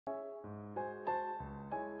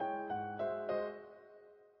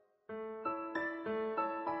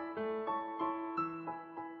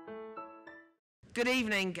Good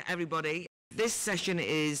evening, everybody. This session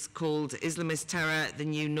is called Islamist Terror, the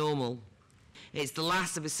New Normal. It's the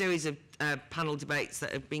last of a series of panel debates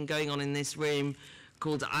that have been going on in this room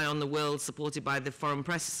called Eye on the World, supported by the Foreign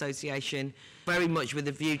Press Association, very much with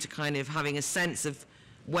a view to kind of having a sense of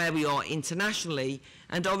where we are internationally.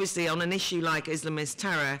 And obviously on an issue like Islamist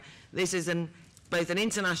terror, this is both an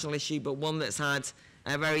international issue, but one that's had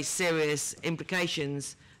very serious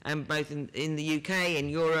implications both in the UK, in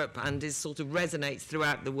Europe, and is sort of resonates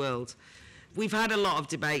throughout the world. We've had a lot of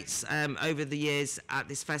debates over the years at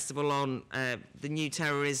this festival on the new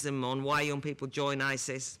terrorism, on why young people join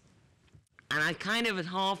ISIS. And I kind of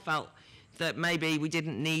half felt that maybe we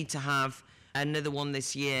didn't need to have another one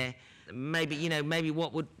this year. Maybe, you know, maybe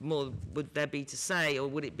what more would there be to say, or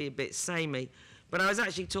would it be a bit samey? But I was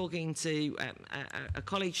actually talking to a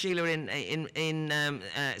colleague, Sheila, in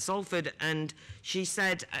Salford, and she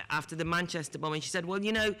said, after the Manchester bombing, she said, well,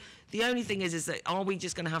 you know, the only thing is that are we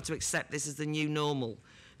just going to have to accept this as the new normal?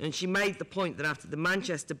 And she made the point that after the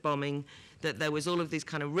Manchester bombing, that there was all of these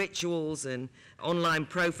kind of rituals and online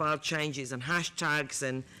profile changes and hashtags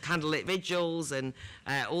and candlelit vigils and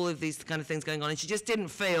all of these kind of things going on. And she just didn't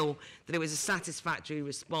feel that it was a satisfactory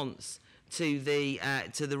response to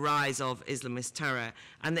the rise of Islamist terror,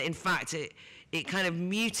 and that in fact it kind of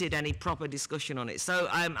muted any proper discussion on it. So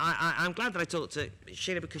I'm glad that I talked to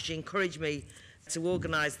Sheila, because she encouraged me to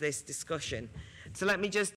organise this discussion. So let me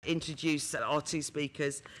just introduce our two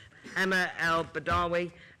speakers. Emma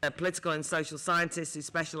El-Badawy, a political and social scientist who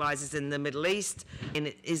specialises in the Middle East, in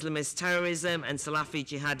Islamist terrorism and Salafi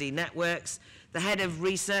jihadi networks, the head of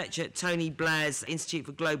research at Tony Blair's Institute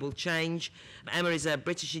for Global Change. Emma is a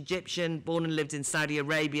British Egyptian, born and lived in Saudi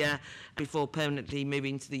Arabia before permanently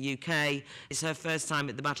moving to the UK. It's her first time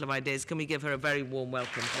at the Battle of Ideas. Can we give her a very warm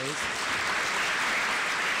welcome, please?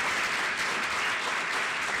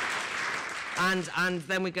 And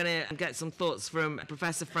then we're going to get some thoughts from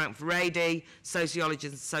Professor Frank Furedi,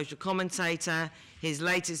 sociologist and social commentator. His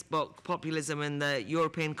latest book, Populism and the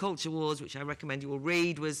European Culture Wars, which I recommend you all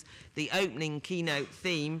read, was the opening keynote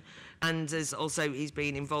theme, and he's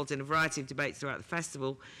been involved in a variety of debates throughout the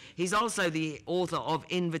festival. He's also the author of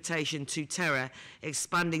Invitation to Terror,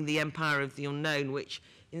 Expanding the Empire of the Unknown, which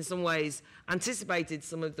in some ways anticipated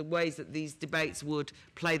some of the ways that these debates would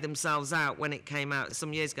play themselves out when it came out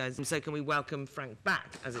some years ago. So can we welcome Frank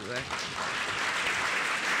back, as it were?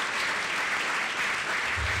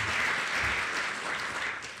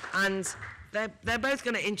 And they're both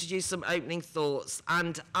going to introduce some opening thoughts,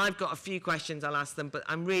 and I've got a few questions I'll ask them, but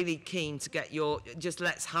I'm really keen to get your,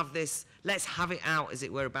 let's have it out, as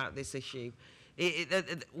it were, about this issue.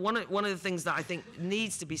 One of the things that I think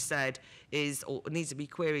needs to be said is, or needs to be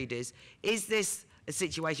queried is this a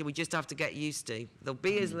situation we just have to get used to? There'll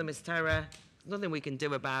be Islamist terror, nothing we can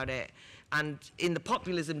do about it. And in the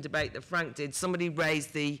populism debate that Frank did, somebody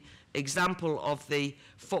raised the example of the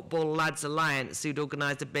Football Lads Alliance, who'd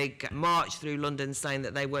organised a big march through London saying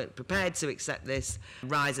that they weren't prepared to accept this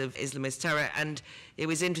rise of Islamist terror. And it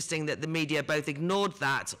was interesting that the media both ignored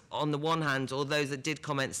that on the one hand, or those that did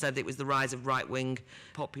comment said it was the rise of right-wing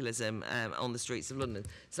populism on the streets of London.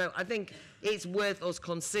 So I think it's worth us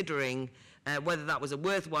considering whether that was a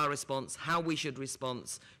worthwhile response, how we should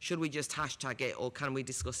respond, should we just hashtag it, or can we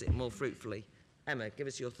discuss it more fruitfully? Emma, give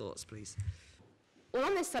us your thoughts, please. Well,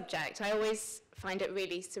 on this subject, I always find it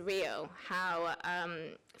really surreal how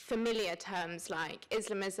familiar terms like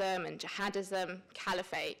Islamism and jihadism,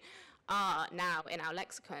 caliphate, are now in our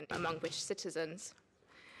lexicon among British citizens.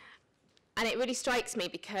 And it really strikes me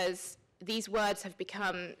because these words have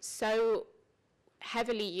become so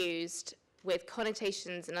heavily used with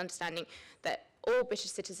connotations and understanding that all British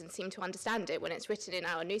citizens seem to understand it when it's written in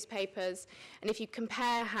our newspapers. And if you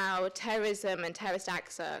compare how terrorism and terrorist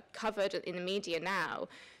acts are covered in the media now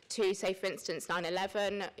to, say, for instance,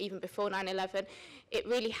 9/11, even before 9/11, it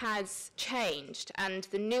really has changed. And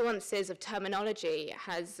the nuances of terminology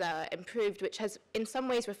has improved, which has in some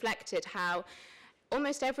ways reflected how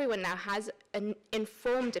almost everyone now has an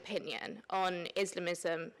informed opinion on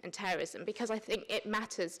Islamism and terrorism, because I think it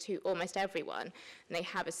matters to almost everyone, and they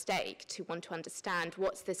have a stake to want to understand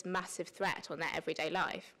what's this massive threat on their everyday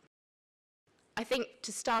life. I think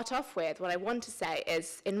to start off with, what I want to say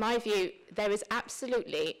is, in my view, there is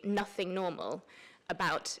absolutely nothing normal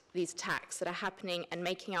about these attacks that are happening and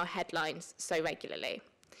making our headlines so regularly.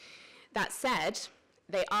 That said,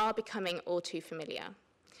 they are becoming all too familiar.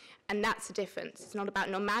 And that's the difference. It's not about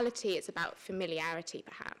normality, it's about familiarity,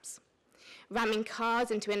 perhaps. Ramming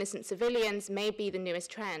cars into innocent civilians may be the newest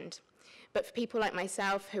trend, but for people like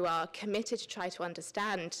myself who are committed to try to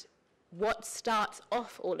understand what starts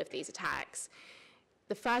off all of these attacks,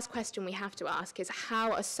 the first question we have to ask is,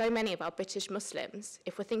 how are so many of our British Muslims,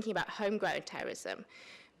 if we're thinking about homegrown terrorism,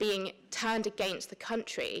 being turned against the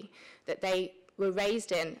country that they were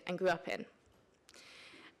raised in and grew up in?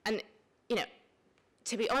 And, you know,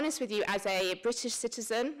 to be honest with you, as a British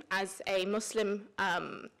citizen, as a Muslim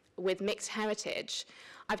with mixed heritage,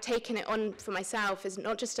 I've taken it on for myself as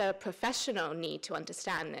not just a professional need to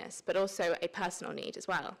understand this, but also a personal need as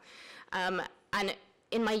well. And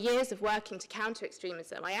in my years of working to counter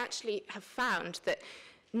extremism, I actually have found that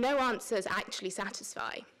no answers actually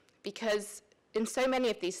satisfy, because in so many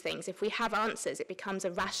of these things, if we have answers, it becomes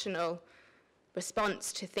a rational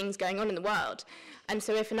response to things going on in the world. And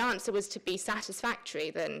so if an answer was to be satisfactory,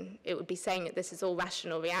 then it would be saying that this is all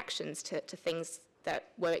rational reactions to things that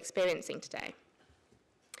we're experiencing today.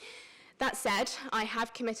 That said, I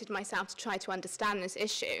have committed myself to try to understand this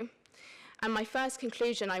issue. And my first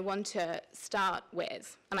conclusion I want to start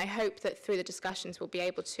with, and I hope that through the discussions we'll be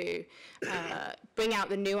able to bring out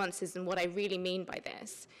the nuances and what I really mean by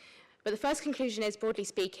this. But the first conclusion is, broadly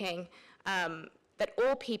speaking, that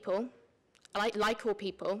all people, like all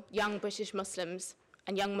people, young British Muslims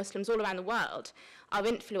and young Muslims all around the world, are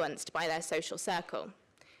influenced by their social circle.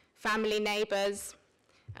 Family, neighbours,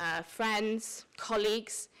 friends,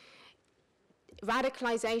 colleagues.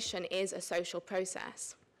 Radicalisation is a social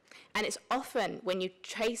process. And it's often, when you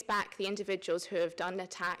trace back the individuals who have done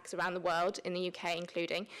attacks around the world, in the UK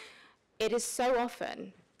including, it is so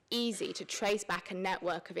often easy to trace back a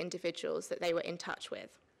network of individuals that they were in touch with.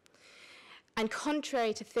 And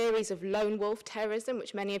contrary to theories of lone wolf terrorism,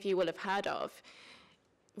 which many of you will have heard of,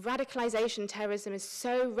 radicalisation terrorism is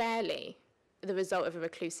so rarely the result of a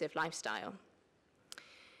reclusive lifestyle.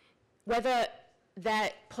 Whether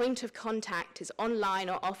their point of contact is online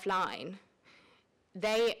or offline,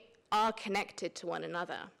 they are connected to one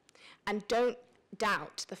another. And don't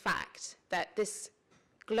doubt the fact that this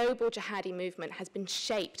global jihadi movement has been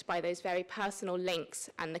shaped by those very personal links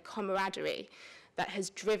and the camaraderie that has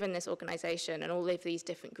driven this organization and all of these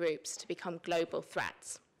different groups to become global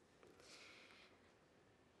threats.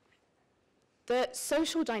 The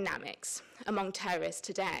social dynamics among terrorists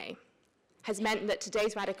today has meant that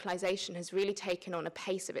today's radicalization has really taken on a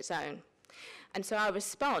pace of its own. And so our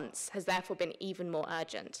response has therefore been even more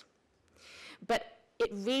urgent. But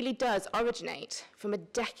it really does originate from a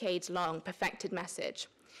decades-long perfected message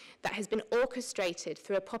that has been orchestrated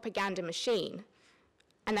through a propaganda machine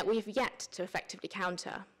and that we have yet to effectively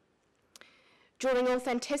counter. Drawing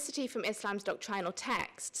authenticity from Islam's doctrinal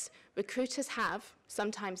texts, recruiters have,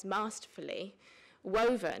 sometimes masterfully,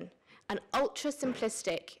 woven an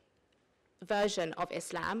ultra-simplistic version of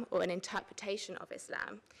Islam, or an interpretation of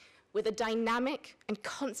Islam, with a dynamic and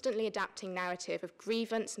constantly adapting narrative of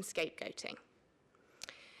grievance and scapegoating.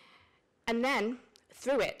 And then,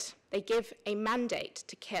 through it, they give a mandate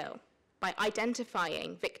to kill by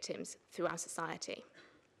identifying victims through our society.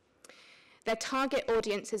 Their target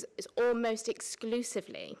audience is almost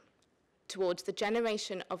exclusively towards the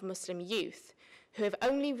generation of Muslim youth who have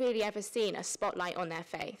only really ever seen a spotlight on their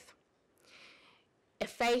faith. A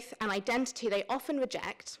faith and identity they often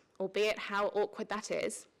reject, albeit how awkward that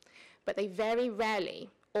is, but they very rarely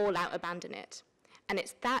all out abandon it. And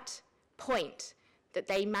it's that point that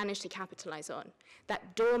they manage to capitalize on,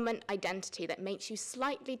 that dormant identity that makes you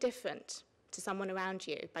slightly different to someone around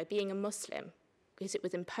you by being a Muslim, because it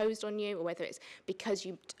was imposed on you, or whether it's because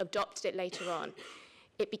you adopted it later on.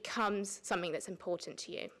 It becomes something that's important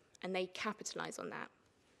to you, and they capitalize on that.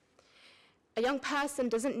 A young person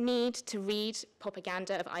doesn't need to read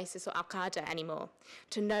propaganda of ISIS or Al-Qaeda anymore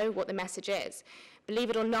to know what the message is. Believe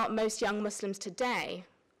it or not, most young Muslims today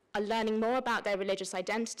are learning more about their religious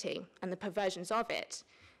identity and the perversions of it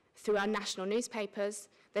through our national newspapers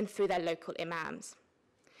than through their local imams.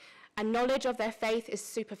 And knowledge of their faith is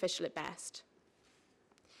superficial at best.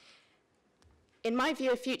 In my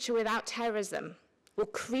view, a future without terrorism will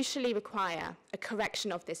crucially require a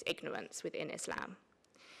correction of this ignorance within Islam.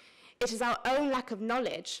 It is our own lack of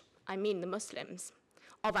knowledge, I mean the Muslims,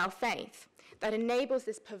 of our faith that enables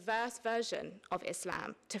this perverse version of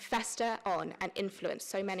Islam to fester on and influence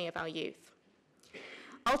so many of our youth.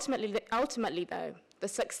 Ultimately though, the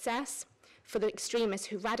success for the extremists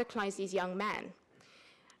who radicalize these young men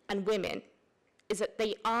and women is that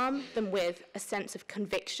they arm them with a sense of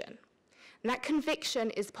conviction. And that conviction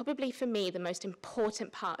is probably, for me, the most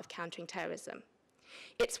important part of countering terrorism.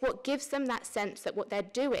 It's what gives them that sense that what they're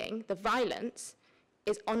doing, the violence,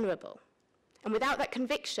 is honorable. And without that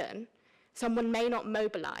conviction, someone may not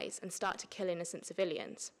mobilize and start to kill innocent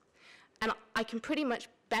civilians. And I can pretty much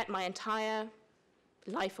bet my entire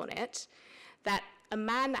life on it that a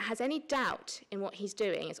man that has any doubt in what he's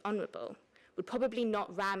doing is honorable would probably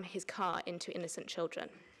not ram his car into innocent children,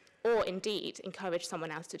 or indeed encourage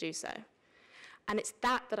someone else to do so. And it's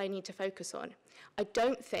that I need to focus on. I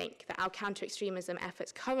don't think that our counter-extremism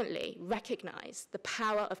efforts currently recognize the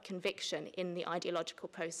power of conviction in the ideological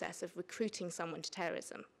process of recruiting someone to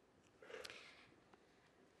terrorism.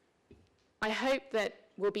 I hope that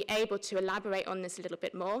we'll be able to elaborate on this a little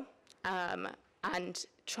bit more and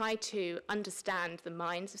try to understand the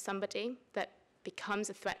minds of somebody that becomes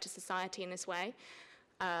a threat to society in this way.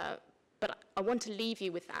 But I want to leave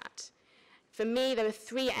you with that. For me, there are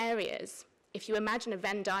 3 areas. If you imagine a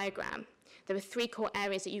Venn diagram, there are 3 core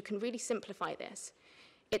areas that you can really simplify this.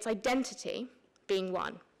 It's identity being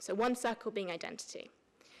one. So one circle being identity.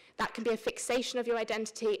 That can be a fixation of your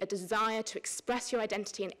identity, a desire to express your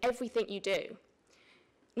identity in everything you do.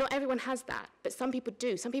 Not everyone has that, but some people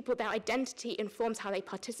do. Some people, their identity informs how they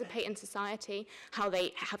participate in society, how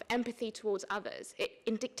they have empathy towards others.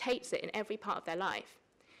 It dictates it in every part of their life.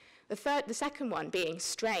 The second one being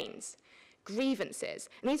strains, grievances.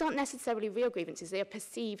 And these aren't necessarily real grievances, they are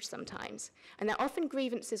perceived sometimes. And they're often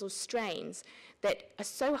grievances or strains that are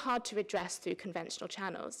so hard to address through conventional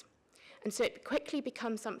channels. And so it quickly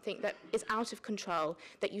becomes something that is out of control,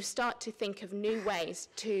 that you start to think of new ways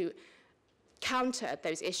to counter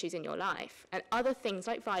those issues in your life. And other things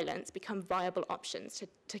like violence become viable options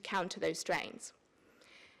to counter those strains.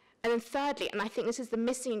 And then thirdly, and I think this is the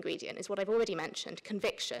missing ingredient, is what I've already mentioned,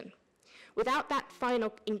 conviction. Without that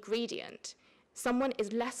final ingredient, someone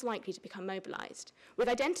is less likely to become mobilized. With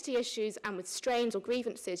identity issues and with strains or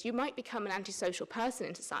grievances, you might become an antisocial person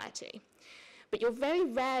in society, but you'll very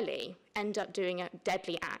rarely end up doing a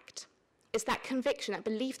deadly act. It's that conviction, that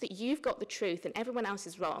belief that you've got the truth and everyone else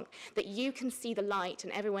is wrong, that you can see the light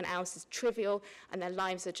and everyone else is trivial and their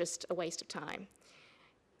lives are just a waste of time,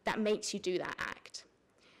 that makes you do that act.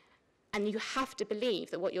 And you have to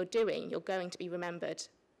believe that what you're doing, you're going to be remembered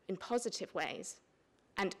in positive ways,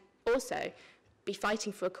 and also be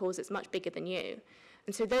fighting for a cause that's much bigger than you.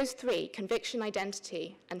 And so those 3, conviction,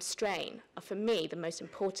 identity, and strain, are for me the most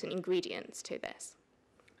important ingredients to this.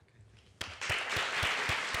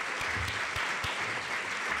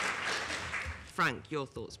 Frank, your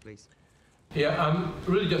thoughts, please. Yeah, I'm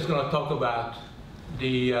really just going to talk about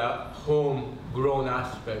the homegrown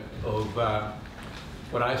aspect of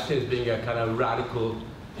what I say is being a kind of radical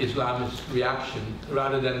Islamist reaction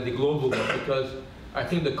rather than the global one, because I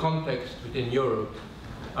think the context within Europe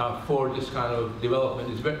for this kind of development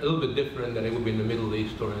is a little bit different than it would be in the Middle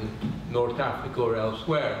East or in North Africa or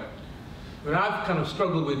elsewhere. When I've kind of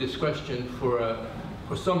struggled with this question for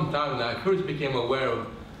some time now, I first became aware of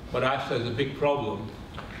what I said is a big problem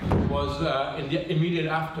was in the immediate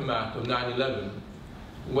aftermath of 9/11,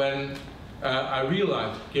 when I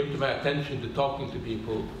realized, came to my attention to talking to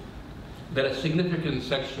people, that a significant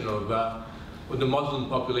section of the Muslim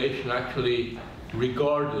population actually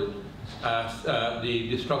regarded the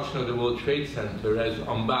destruction of the World Trade Center as,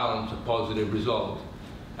 on balance, a positive result,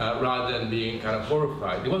 rather than being kind of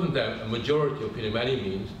horrified. It wasn't a majority opinion by any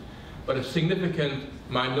means, but a significant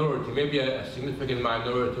minority, maybe a significant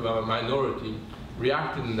minority of a minority,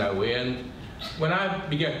 reacted in that way. And when I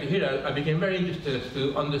began to hear that, I became very interested as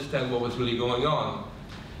to understand what was really going on.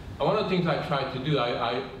 And one of the things I tried to do,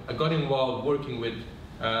 I got involved working with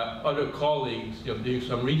other colleagues, doing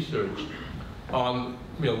some research on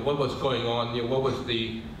what was going on, what was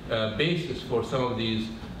the basis for some of these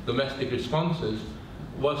domestic responses,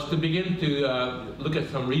 was to begin to look at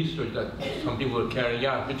some research that some people were carrying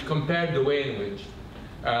out, which compared the way in which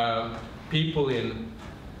people in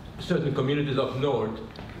certain communities up north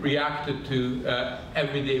reacted to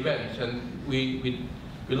everyday events. And we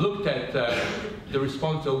looked at the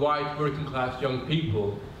response of white working class young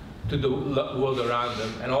people to the world around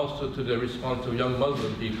them, and also to the response of young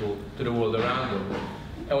Muslim people to the world around them.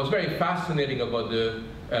 And what's very fascinating about the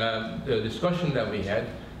discussion that we had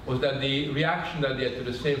was that the reaction that they had to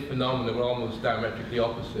the same phenomena were almost diametrically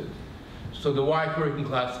opposite. So the white working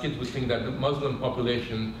class kids would think that the Muslim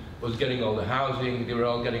population was getting all the housing, they were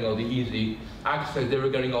all getting all the easy access, they were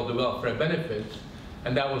getting all the welfare benefits,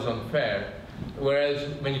 and that was unfair. Whereas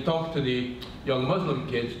when you talk to the young Muslim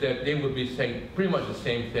kids, they would be saying pretty much the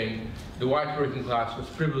same thing. The white working class was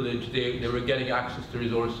privileged, they were getting access to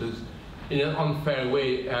resources in an unfair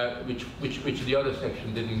way, which the other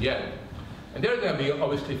section didn't get. And the other thing we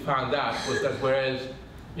obviously found out was that whereas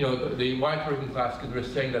the white working class kids were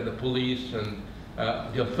saying that the police and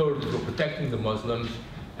the authorities were protecting the Muslims,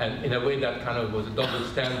 and in a way that kind of was a double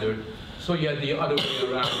standard, so you had the other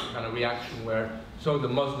way around kind of reaction where some of the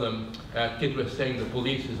Muslim kids were saying the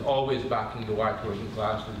police is always backing the white working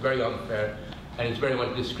class, it's very unfair, and it's very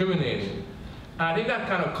much discriminating. And I think that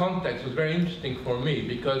kind of context was very interesting for me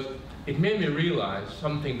because it made me realize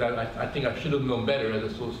something that I think I should have known better as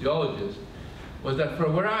a sociologist, was that for a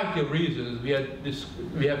variety of reasons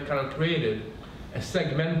we have kind of created a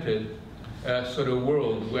segmented sort of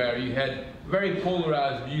world where you had very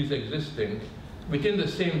polarized views existing within the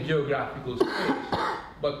same geographical space,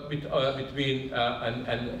 but between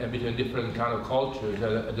different kind of cultures.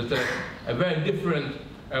 There's a very different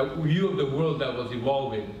view of the world that was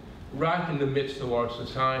evolving right in the midst of our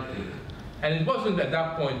society. And it wasn't at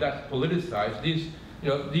that point that politicized.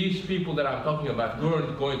 These people that I'm talking about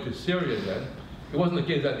weren't going to Syria then. It wasn't the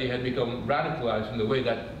case that they had become radicalized in the way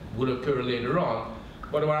that would occur later on.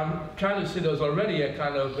 But what I'm trying to say, there was already a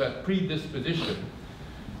kind of predisposition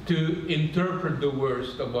to interpret the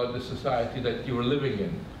worst about the society that you were living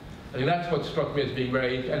in. I think that's what struck me as being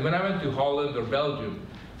very interesting. And when I went to Holland or Belgium,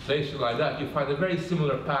 places like that, you find that very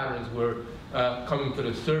similar patterns were coming to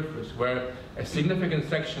the surface, where a significant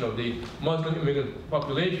section of the Muslim immigrant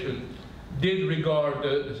population did regard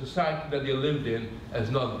the society that they lived in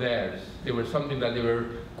as not theirs. They were something that they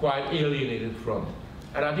were quite alienated from.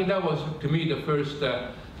 And I think that was, to me, the first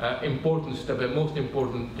important step, the most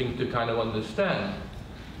important thing to kind of understand.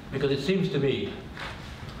 Because it seems to me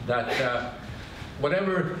that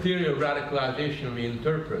whatever theory of radicalization we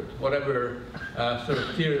interpret, whatever sort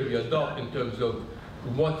of theory we adopt in terms of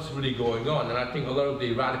what's really going on, and I think a lot of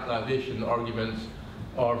the radicalization arguments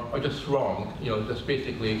are just wrong, just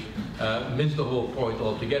basically miss the whole point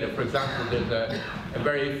altogether. For example, there's a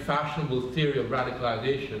very fashionable theory of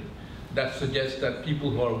radicalization that suggests that people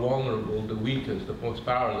who are vulnerable, the weakest, the most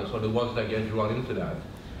powerless, are the ones that get drawn into that.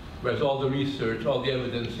 Whereas all the research, all the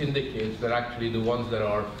evidence indicates that actually the ones that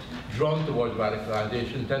are drawn towards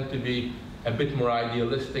radicalization tend to be a bit more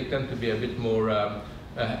idealistic, tend to be a bit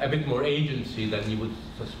more agency than you would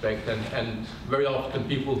suspect, and very often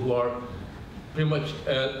people who are pretty much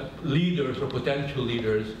leaders or potential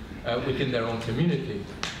leaders within their own community.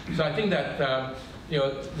 So I think that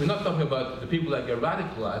we're not talking about the people that get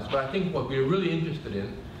radicalized, but I think what we're really interested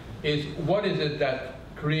in is what is it that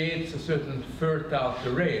creates a certain fertile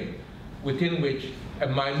terrain within which a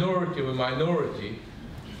minority of a minority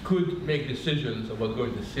could make decisions about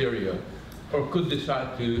going to Syria, or could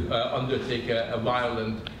decide to undertake a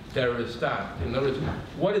violent terrorist act. In other words,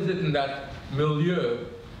 what is it in that milieu,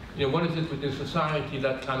 what is it within society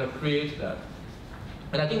that kind of creates that?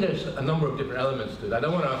 And I think there's a number of different elements to it. I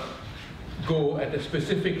don't want to go at the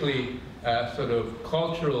specifically sort of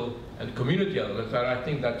cultural and community elements, and I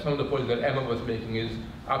think that some of the points that Emma was making is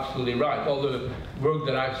absolutely right. All the work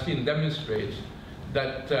that I've seen demonstrates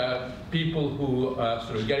that people who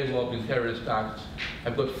sort of get involved in terrorist acts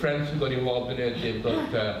have got friends who got involved in it, they've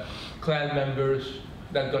got clan members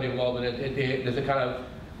that got involved in it. There's a kind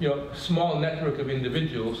of small network of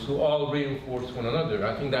individuals who all reinforce one another.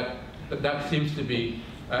 I think that seems to be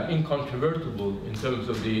incontrovertible in terms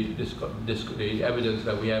of the evidence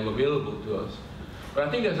that we have available to us. But I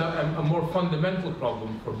think there's a more fundamental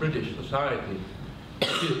problem for British society,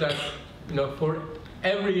 which is that for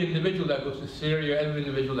every individual that goes to Syria, every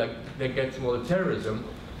individual that gets involved in terrorism,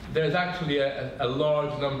 there's actually a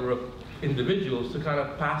large number of individuals who kind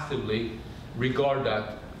of passively regard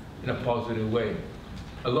that in a positive way.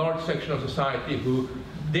 A large section of society who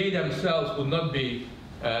they themselves would not be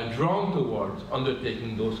drawn towards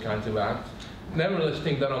undertaking those kinds of acts, nevertheless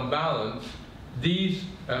think that on balance, these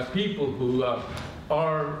people who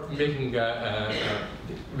are making,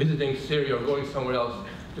 visiting Syria or going somewhere else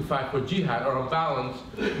to fight for jihad are on balance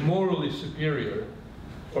morally superior,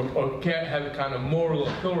 or have a kind of moral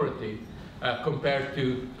authority compared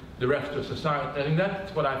to the rest of society. I think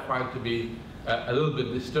that's what I find to be a little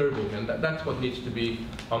bit disturbing, and that's what needs to be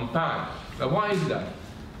unpacked. Now, why is that?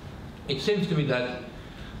 It seems to me that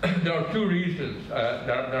there are two reasons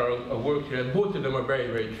that are worked here, and both of them are very,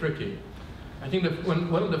 very tricky. I think that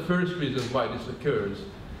one of the first reasons why this occurs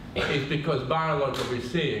is because, by and large, what we're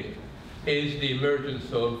seeing is the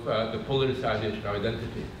emergence of the politicization of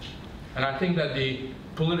identity. And I think that the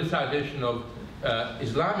politicization of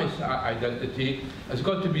Islamist identity has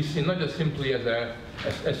got to be seen not just simply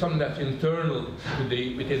as something that's internal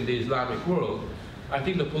to within the Islamic world. I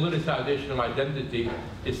think the politicization of identity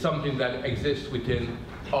is something that exists within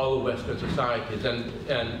all of Western societies.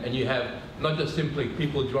 And you have not just simply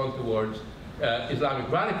people drawn towards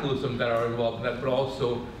Islamic radicalism that are involved in that, but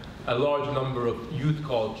also a large number of youth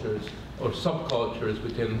cultures or subcultures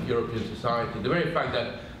within European society. The very fact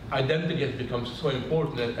that identity has become so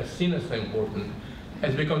important and is seen as so important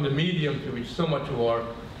has become the medium through which so much of our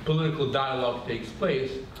political dialogue takes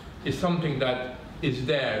place is something that is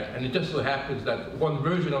there. And it just so happens that one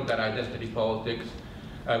version of that identity politics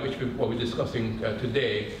what we're discussing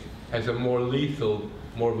today, has a more lethal,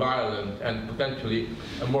 more violent, and potentially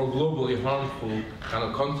a more globally harmful kind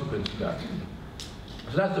of consequence to that.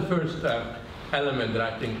 So that's the first element that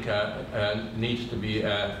I think needs to be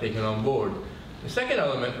taken on board. The second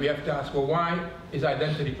element, we have to ask, well, why is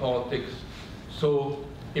identity politics so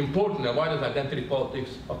important, and why does identity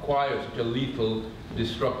politics acquire such a lethal,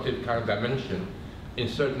 destructive kind of dimension in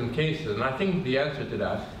certain cases? And I think the answer to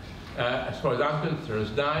that, as far as I'm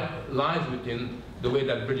concerned, lies within the way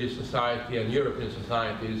that British society and European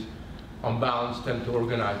societies, on balance, tend to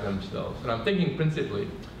organize themselves. And I'm thinking principally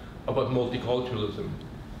about multiculturalism.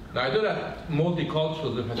 Now, I know that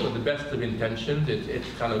multiculturalism has got the best of intentions. It's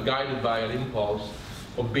kind of guided by an impulse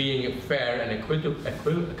of being fair and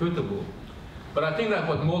equitable. But I think that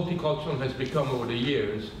what multiculturalism has become over the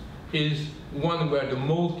years is one where the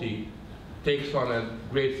multi takes on a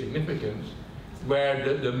great significance,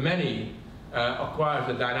 where the many acquires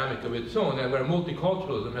a dynamic of its own, and where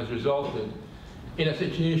multiculturalism has resulted in a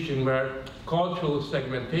situation where cultural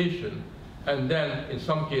segmentation, and then, in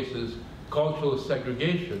some cases, cultural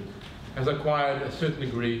segregation, has acquired a certain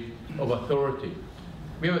degree of authority.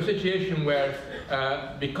 We have a situation where,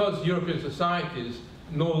 because European societies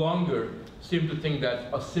no longer seem to think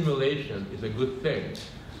that assimilation is a good thing,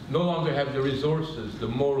 no longer have the resources, the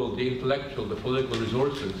moral, the intellectual, the political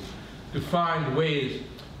resources, to find ways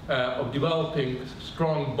of developing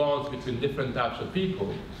strong bonds between different types of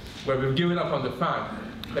people, where we've given up on the fact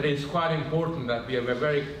that it's quite important that we have a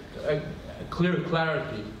very clear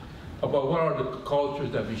clarity about what are the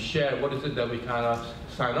cultures that we share, what is it that we cannot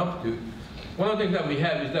sign up to. One of the things that we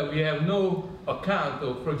have is that we have no account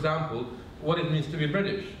of, for example, what it means to be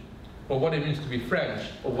British, or what it means to be French,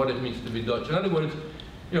 or what it means to be Dutch. In other words,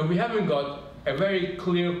 we haven't got a very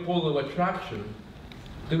clear pole of attraction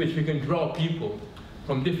to which we can draw people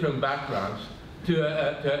from different backgrounds to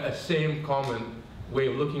a same common way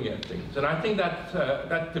of looking at things. And I think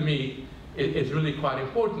that to me is really quite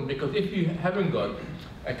important, because if you haven't got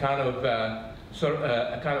a kind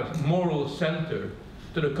of moral center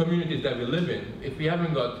to the communities that we live in, if we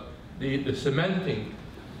haven't got the cementing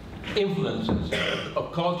influences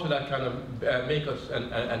of culture that kind of make us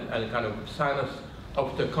and kind of sign us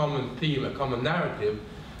up to a common theme, a common narrative,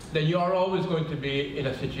 then you are always going to be in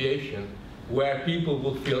a situation where people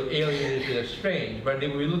will feel alienated and estranged, where they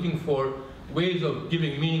will be looking for ways of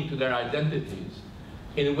giving meaning to their identities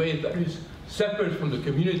in ways that is separate from the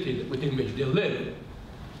community within which they live,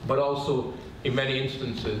 but also, in many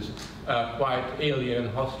instances, quite alien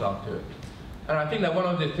and hostile to it. And I think that one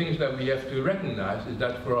of the things that we have to recognize is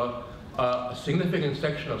that for a significant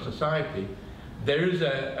section of society, there is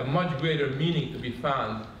a much greater meaning to be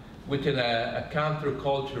found within a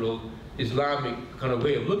countercultural Islamic kind of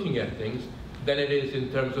way of looking at things than it is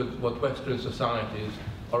in terms of what Western societies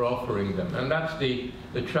are offering them. And that's the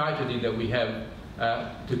tragedy that we have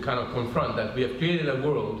to kind of confront, that we have created a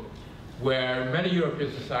world where many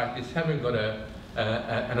European societies haven't got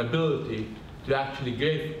an ability to actually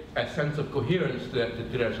give a sense of coherence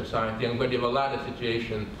to their society, and where they've allowed a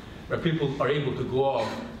situation where people are able to go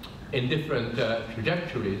off in different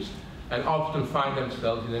trajectories and often find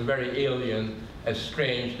themselves in a very alien,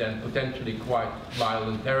 estranged, and potentially quite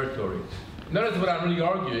violent territory. Notice what I'm really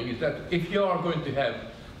arguing is that if you are going to have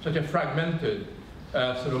such a fragmented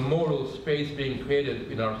sort of moral space being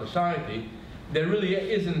created in our society, there really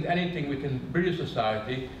isn't anything within British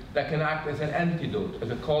society that can act as an antidote, as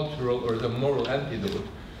a cultural or as a moral antidote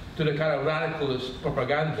to the kind of radicalist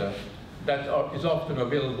propaganda that is often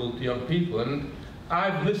available to young people. And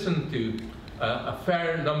I've listened to a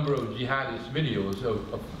fair number of jihadist videos,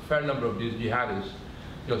 a fair number of these jihadists,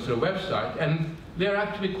 sort of website, and they're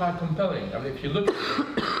actually quite compelling. I mean, if you look at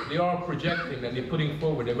them, they are projecting and they're putting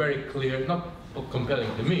forward a very clear, not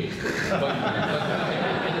compelling to me, but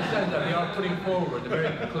in the sense that they are putting forward a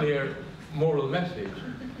very clear moral message,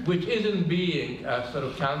 which isn't being sort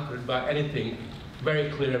of countered by anything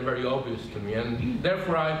very clear and very obvious to me. And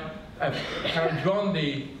therefore, I've kind of drawn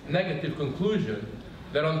the negative conclusion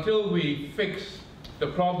that until we fix the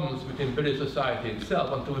problems within British society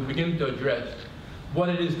itself, until we begin to address what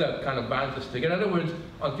it is that kind of binds us together, in other words,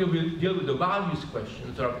 until we deal with the values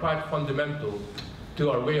questions that are quite fundamental to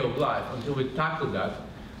our way of life, until we tackle that,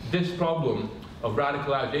 this problem of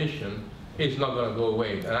radicalization is not going to go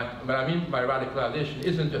away. And what I mean by radicalization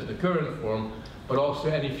isn't just the current form, but also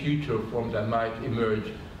any future form that might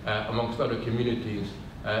emerge amongst other communities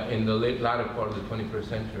in the latter part of the 21st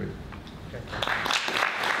century. Okay.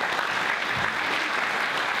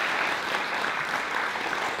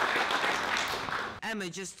 Emma,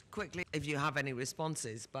 just quickly, if you have any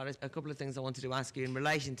responses, but a couple of things I wanted to ask you in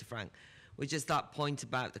relation to Frank was just that point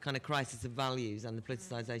about the kind of crisis of values and the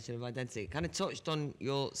politicisation of identity. It kind of touched on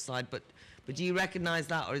your side, but do you recognise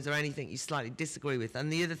that, or is there anything you slightly disagree with?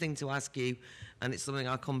 And the other thing to ask you, and it's something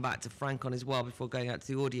I'll come back to Frank on as well before going out to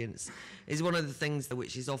the audience, is one of the things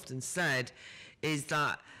which is often said is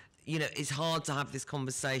that, you know, it's hard to have this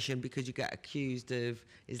conversation because you get accused of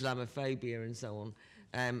Islamophobia and so on,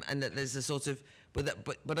 and that there's a sort of,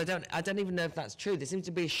 but I don't even know if that's true. There seems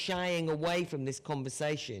to be a shying away from this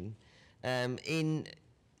conversation in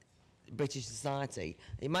British society.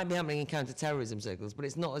 It might be happening in counter-terrorism circles, but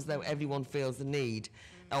it's not as though everyone feels the need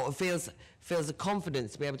or feels the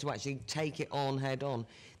confidence to be able to actually take it on head on.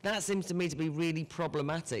 That seems to me to be really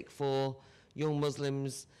problematic for young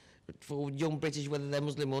Muslims, for young British, whether they're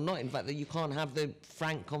Muslim or not, in fact, that you can't have the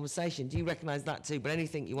frank conversation. Do you recognise that too? But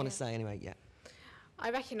anything you want to say anyway, yeah.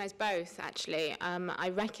 I recognise both, actually. I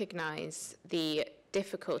recognise the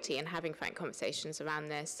difficulty in having frank conversations around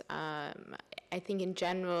this. I think in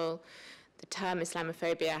general, the term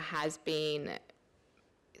Islamophobia has been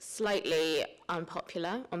slightly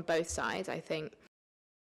unpopular on both sides. I think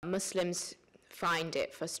Muslims find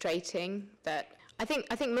it frustrating that I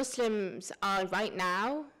think Muslims are right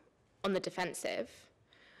now on the defensive.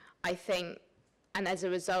 I think, and as a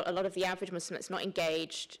result, a lot of the average Muslim that's not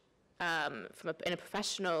engaged in a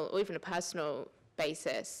professional or even a personal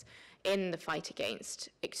basis in the fight against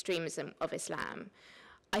extremism of Islam,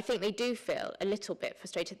 I think they do feel a little bit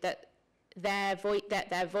frustrated that their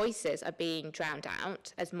voices are being drowned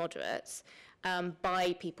out as moderates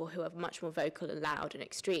by people who are much more vocal and loud and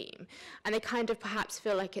extreme. And they kind of perhaps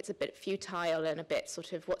feel like it's a bit futile and a bit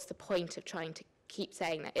sort of, what's the point of trying to keep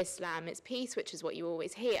saying that Islam is peace, which is what you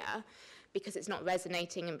always hear, because it's not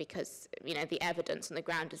resonating and because, you know, the evidence on the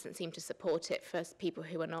ground doesn't seem to support it for people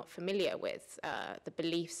who are not familiar with the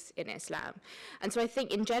beliefs in Islam. And so I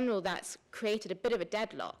think in general that's created a bit of a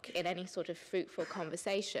deadlock in any sort of fruitful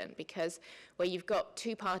conversation, because where you've got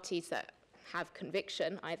two parties that have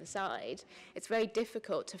conviction either side, it's very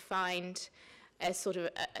difficult to find a sort of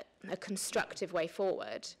a constructive way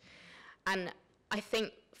forward. And I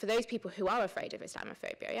think for those people who are afraid of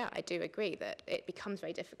Islamophobia, yeah, I do agree that it becomes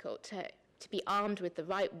very difficult to be armed with the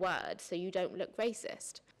right words so you don't look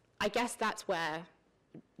racist. I guess that's where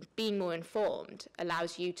being more informed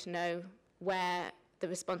allows you to know where the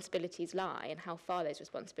responsibilities lie and how far those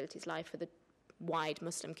responsibilities lie for the wide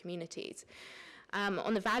Muslim communities.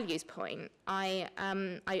 On the values point, I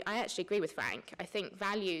actually agree with Frank. I think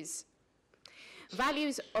values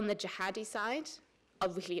on the jihadi side are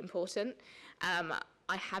really important.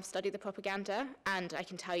 I have studied the propaganda, and I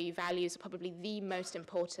can tell you values are probably the most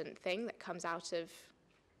important thing that comes out of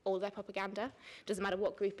all their propaganda. Doesn't matter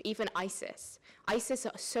what group, even ISIS. ISIS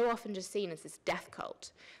are so often just seen as this death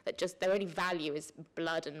cult, that just their only value is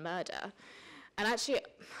blood and murder. And actually,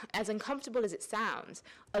 as uncomfortable as it sounds,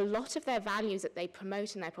 a lot of their values that they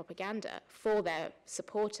promote in their propaganda for their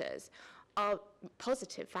supporters are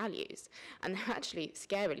positive values, and they're actually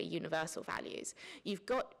scarily universal values. You've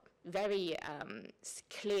got very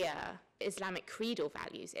clear Islamic creedal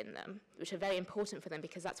values in them, which are very important for them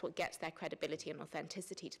because that's what gets their credibility and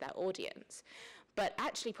authenticity to their audience. But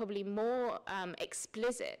actually probably more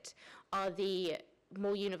explicit are the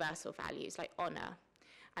more universal values like honor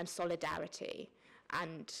and solidarity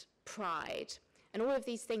and pride. And all of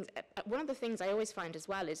these things, one of the things I always find as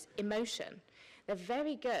well is emotion. They're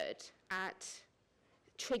very good at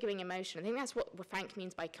triggering emotion. I think that's what Frank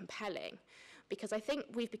means by compelling, because I think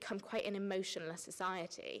we've become quite an emotionless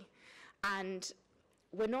society, and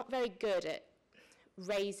we're not very good at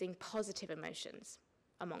raising positive emotions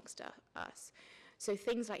amongst us. So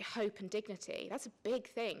things like hope and dignity, that's a big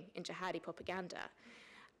thing in jihadi propaganda.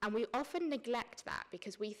 And we often neglect that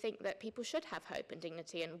because we think that people should have hope and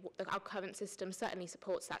dignity, and our current system certainly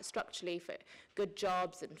supports that structurally for good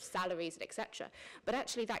jobs and salaries, etc. But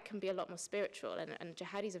actually that can be a lot more spiritual, and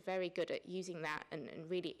jihadis are very good at using that and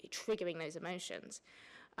really triggering those emotions.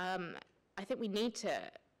 I think we need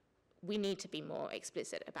to be more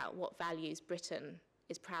explicit about what values Britain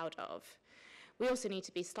is proud of. We also need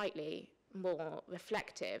to be slightly more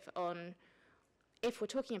reflective on, if we're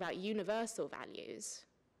talking about universal values,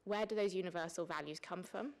 where do those universal values come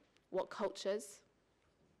from? What cultures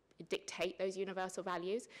dictate those universal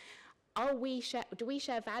values? Do we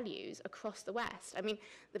share values across the West? I mean,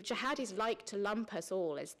 the jihadis like to lump us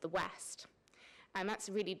all as the West. And that's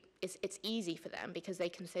really, it's easy for them because they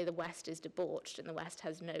can say the West is debauched and the West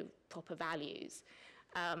has no proper values.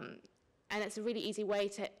 And it's a really easy way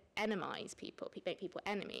to enemize people, make people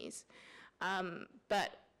enemies.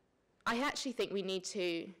 But I actually think we need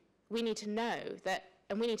to know that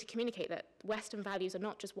and we need to communicate that Western values are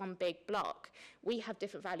not just one big block. We have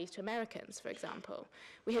different values to Americans, for example.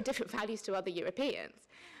 We have different values to other Europeans.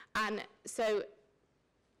 And so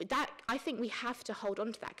that, I think we have to hold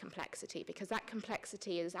on to that complexity, because that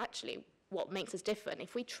complexity is actually what makes us different.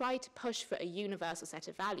 If we try to push for a universal set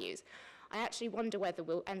of values, I actually wonder whether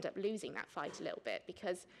we'll end up losing that fight a little bit,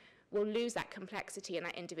 because we'll lose that complexity and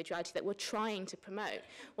that individuality that we're trying to promote.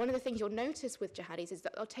 One of the things you'll notice with jihadis is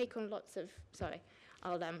that they'll take on lots of,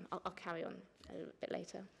 I'll carry on a little bit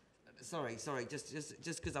later. Sorry, just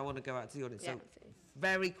because I want to go out to the audience. Yeah, so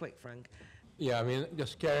very quick, Frank. Yeah, I mean,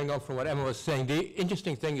 just carrying on from what Emma was saying, the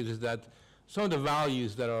interesting thing is that some of the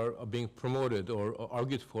values that are being promoted or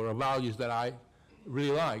argued for are values that I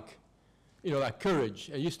really like. You know, like courage.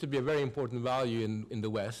 It used to be a very important value in the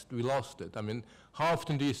West. We lost it. I mean, how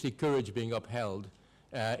often do you see courage being upheld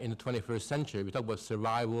in the 21st century? We talk about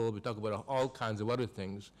survival, we talk about all kinds of other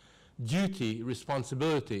things. Duty,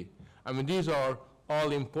 responsibility. I mean, these are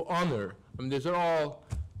all honor. I mean, these are all,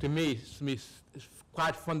 to me,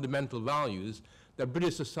 quite fundamental values that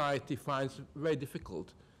British society finds very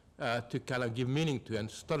difficult to kind of give meaning to and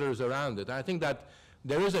stutters around it. And I think that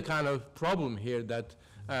there is a kind of problem here that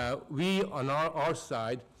we on our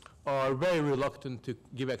side are very reluctant to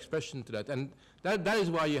give expression to that. And that is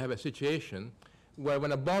why you have a situation where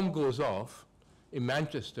when a bomb goes off in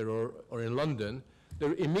Manchester or in London,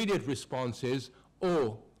 the immediate response is,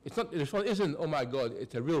 oh, it's not, the response isn't, oh my God,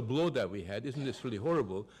 it's a real blow that we had, isn't this really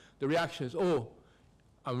horrible? The reaction is, oh,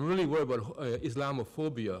 I'm really worried about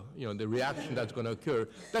Islamophobia, you know, the reaction that's going to occur.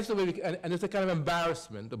 That's the way and there's a kind of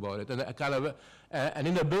embarrassment about it, and a kind of an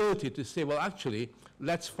inability to say, well, actually,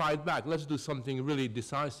 let's fight back. Let's do something really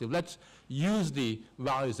decisive. Let's use the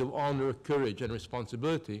values of honor, courage, and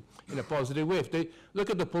responsibility in a positive way. If they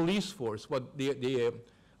look at the police force, what the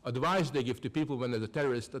advice they give to people when there's a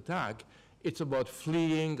terrorist attack, it's about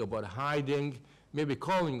fleeing, about hiding, maybe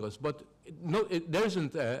calling us, but there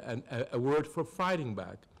isn't a word for fighting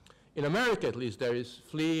back. In America, at least, there is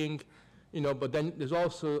fleeing, you know, but then there's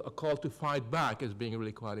also a call to fight back as being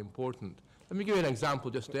really quite important. Let me give you an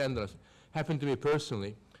example just to end on. It happened to me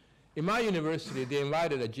personally. In my university, they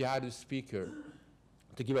invited a jihadist speaker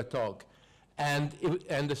to give a talk, and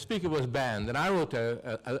the speaker was banned. And I wrote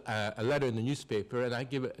a letter in the newspaper, and I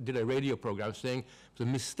did a radio program saying it was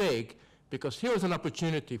a mistake, because here was an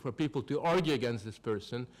opportunity for people to argue against this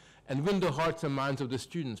person and win the hearts and minds of the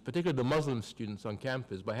students, particularly the Muslim students on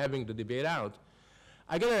campus, by having the debate out.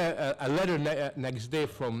 I got a letter next day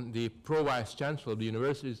from the pro-vice chancellor of the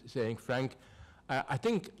university saying, Frank, I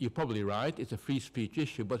think you're probably right, it's a free speech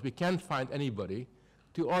issue, but we can't find anybody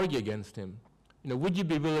to argue against him. You know, would you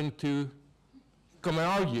be willing to come and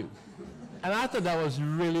argue? And I thought that was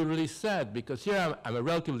really, really sad, because here I'm a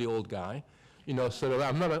relatively old guy, you know, sort of,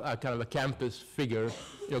 I'm not a kind of a campus figure,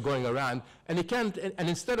 you know, going around. And he can't, and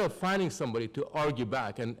instead of finding somebody to argue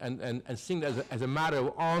back and seeing that as a matter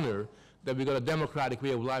of honor, that we've got a democratic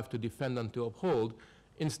way of life to defend and to uphold,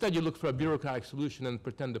 instead you look for a bureaucratic solution and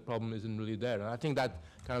pretend the problem isn't really there. And I think that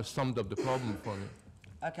kind of summed up the problem for me.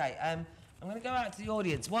 Okay, I'm going to go out to the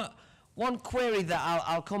audience. One query that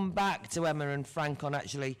I'll come back to Emma and Frank on,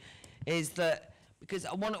 actually, is that, because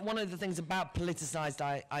one of the things about politicised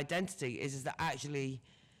identity is that actually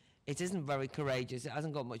it isn't very courageous, it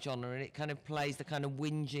hasn't got much honour, and it kind of plays the kind of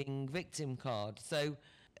whinging victim card. So,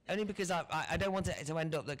 only because I don't want it to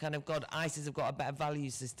end up that kind of, God, ISIS have got a better value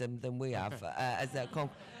system than we have, as their Ball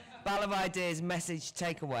of Ideas message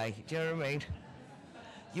takeaway, do you know what I mean?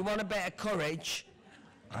 You want a bit of courage,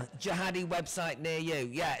 jihadi website near you,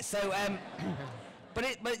 yeah, so, But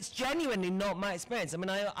it's genuinely not my experience. I mean,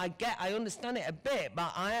 I understand it a bit,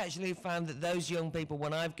 but I actually found that those young people,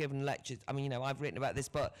 when I've given lectures, I mean, you know, I've written about this,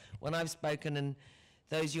 but when I've spoken, and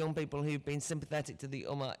those young people who've been sympathetic to the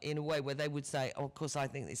Ummah in a way where they would say, oh, of course, I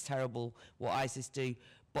think it's terrible what ISIS do,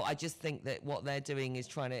 but I just think that what they're doing is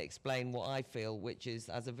trying to explain what I feel, which is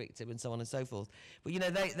as a victim and so on and so forth. But, you know,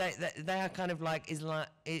 they are kind of like, you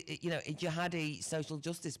know, jihadi social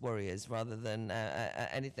justice warriors rather than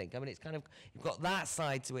anything. I mean, it's kind of, you've got that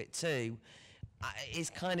side to it too. It's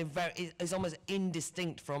kind of it's almost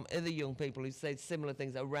indistinct from other young people who say similar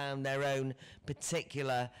things around their own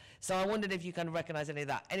particular. So I wondered if you kind of recognise any of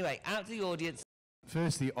that. Anyway, out to the audience.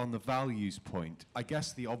 Firstly, on the values point, I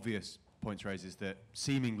guess the obvious point raised is that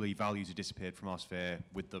seemingly values have disappeared from our sphere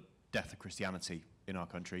with the death of Christianity in our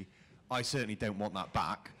country. I certainly don't want that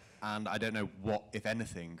back, and I don't know what, if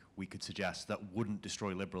anything, we could suggest that wouldn't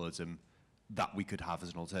destroy liberalism that we could have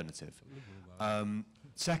as an alternative.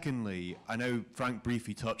 Secondly, I know Frank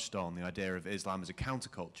briefly touched on the idea of Islam as a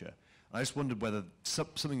counterculture, And I just wondered whether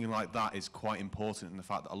something like that is quite important in the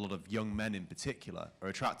fact that a lot of young men in particular are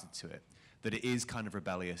attracted to it, that it is kind of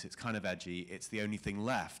rebellious, it's kind of edgy, it's the only thing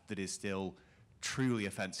left that is still truly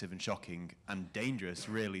offensive and shocking and dangerous,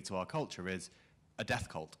 really, to our culture, is a death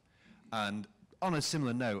cult. And on a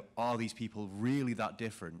similar note, are these people really that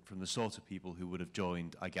different from the sort of people who would have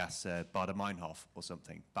joined, I guess, Baader-Meinhof or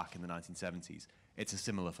something back in the 1970s? It's a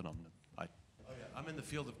similar phenomenon. I'm in the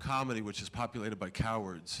field of comedy, which is populated by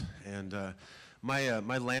cowards, and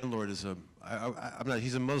my landlord is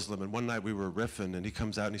he's a Muslim, and one night we were riffing, and he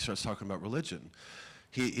comes out and he starts talking about religion.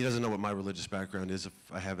 He doesn't know what my religious background is, if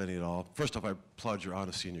I have any at all. First off, I applaud your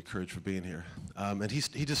honesty and your courage for being here. And he's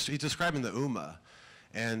describing the Ummah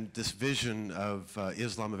and this vision of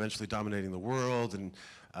Islam eventually dominating the world, and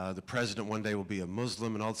the president one day will be a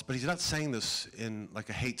Muslim and all this, but he's not saying this in like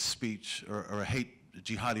a hate speech or a hate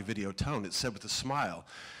jihadi video tone. It's said with a smile.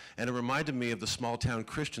 And it reminded me of the small town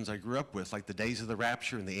Christians I grew up with, like the days of the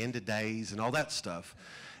rapture and the end of days and all that stuff.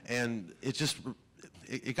 And it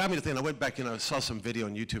got me to think. I went back, I saw some video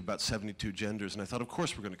on YouTube about 72 genders, and I thought, of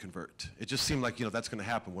course we're going to convert. It just seemed like, that's going to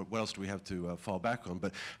happen. What else do we have to fall back on?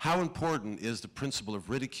 But how important is the principle of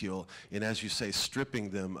ridicule in, as you say,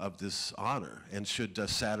 stripping them of this honor? And should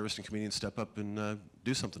satirists and comedians step up and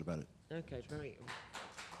do something about it? Okay, very.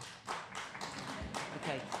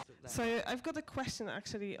 Okay. So I've got a question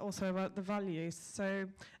actually also about the values. So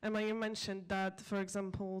Emma, you mentioned that, for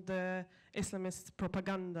example, the Islamist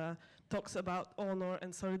propaganda talks about honor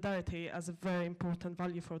and solidarity as a very important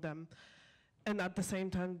value for them. And at the same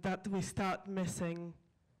time that we start missing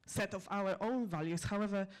set of our own values.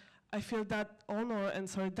 However, I feel that honor and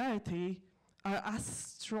solidarity are as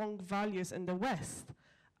strong values in the West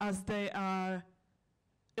as they are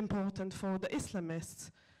important for the Islamists.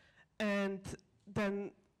 And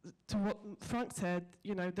then, to what Frank said,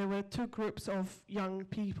 there were two groups of young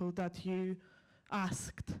people that you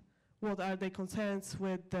asked what are their concerns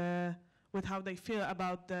with how they feel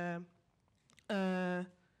about the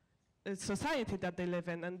society that they live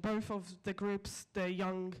in. And both of the groups, the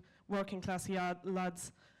young working class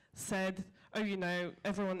lads, said, oh,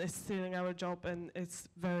 everyone is stealing our job and it's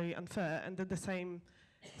very unfair. And then the same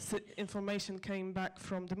information came back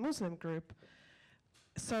from the Muslim group.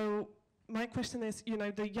 So my question is,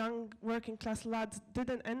 the young working class lads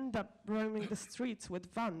didn't end up roaming the streets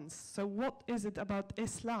with vans. So what is it about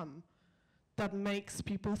Islam that makes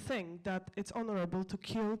people think that it's honorable to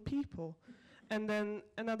kill people? And then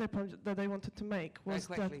another point that I wanted to make was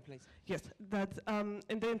quickly, please. Yes, that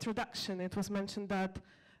in the introduction it was mentioned that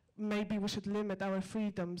maybe we should limit our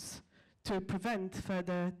freedoms to prevent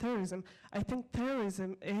further terrorism. I think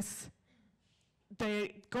terrorism is, their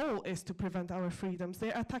goal is to prevent our freedoms.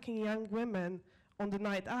 They're attacking young women on the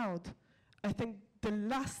night out. I think the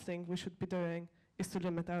last thing we should be doing is to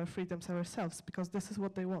limit our freedoms ourselves, because this is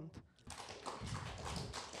what they want.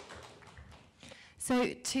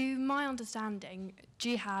 So, to my understanding,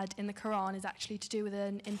 jihad in the Quran is actually to do with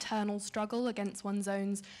an internal struggle against one's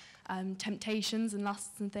own temptations and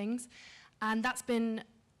lusts and things. And that's been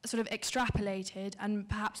sort of extrapolated and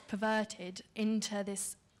perhaps perverted into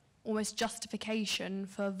this almost justification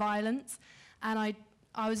for violence. And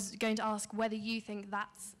I was going to ask whether you think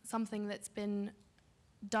that's something that's been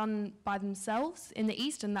done by themselves in the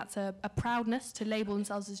East, and that's a proudness to label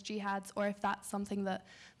themselves as jihads, or if that's something that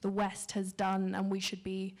the West has done and we should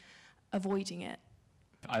be avoiding it.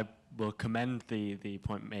 I will commend the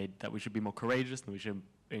point made that we should be more courageous and we should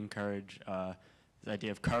encourage the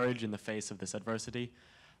idea of courage in the face of this adversity.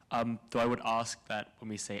 Though I would ask that when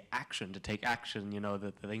we say action, to take action,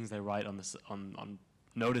 the things they write on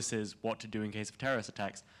notices what to do in case of terrorist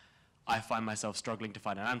attacks, I find myself struggling to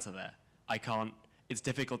find an answer there. It's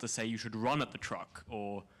difficult to say you should run at the truck,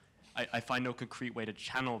 or I find no concrete way to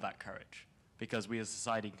channel that courage, because we as a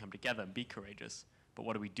society can come together and be courageous, but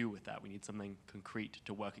what do we do with that? We need something concrete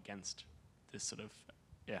to work against this sort of,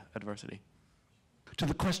 adversity. To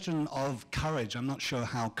the question of courage, I'm not sure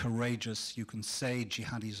how courageous you can say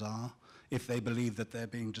jihadis are. If they believe that they're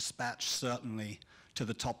being dispatched, certainly, to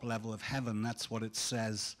the top level of heaven. That's what it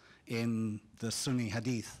says in the Sunni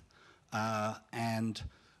hadith. And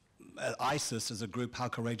ISIS as a group, how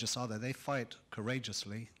courageous are they? They fight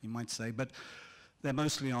courageously, you might say, but they're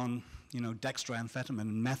mostly on, dextroamphetamine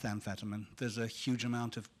and methamphetamine. There's a huge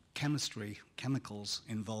amount of chemicals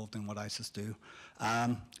involved in what ISIS do.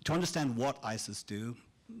 To understand what ISIS do,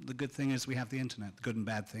 the good thing is we have the internet, the good and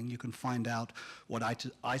bad thing. You can find out what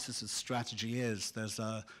ISIS's strategy is. There's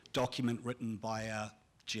a document written by a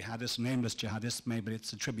jihadist, nameless jihadist, maybe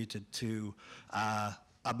it's attributed to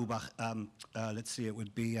Abu Bakr, let's see, it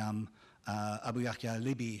would be Abu Yahya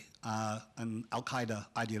Libi, an Al-Qaeda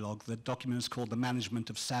ideologue. The document is called The Management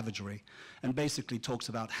of Savagery, and basically talks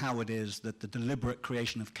about how it is that the deliberate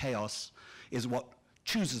creation of chaos is what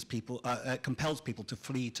chooses people, compels people to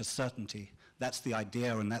flee to certainty. That's the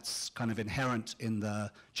idea, and that's kind of inherent in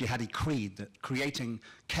the jihadi creed, that creating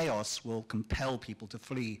chaos will compel people to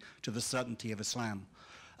flee to the certainty of Islam.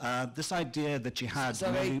 This idea that jihad...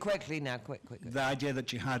 So very quickly now, quick. The idea that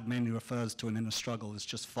jihad mainly refers to an inner struggle is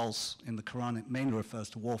just false. In the Quran, it mainly refers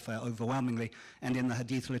to warfare overwhelmingly, and in the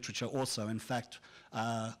hadith literature also. In fact,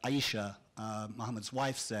 Aisha, Muhammad's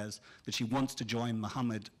wife, says that she wants to join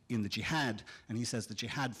Muhammad in the jihad, and he says the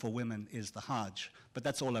jihad for women is the Hajj. But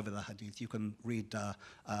that's all over the hadith. You can read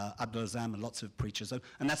Abdul Azam and lots of preachers.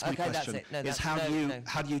 And that's my question, is how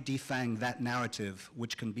do you defang that narrative,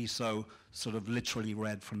 which can be so sort of literally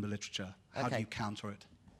read from the literature? How do you counter it?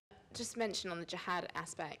 Just mention on the jihad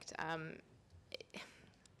aspect,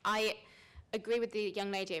 I agree with the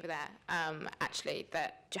young lady over there, actually,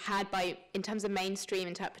 that jihad, in terms of mainstream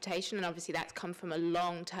interpretation, and obviously that's come from a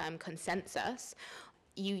long-term consensus,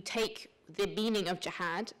 you take the meaning of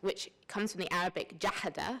jihad, which comes from the Arabic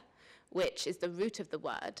jahada, which is the root of the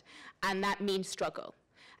word, and that means struggle.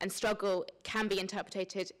 And struggle can be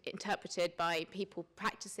interpreted by people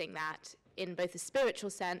practicing that in both a spiritual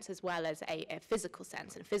sense as well as a physical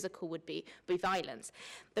sense, and physical would be violence.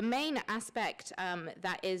 The main aspect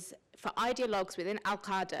that is for ideologues within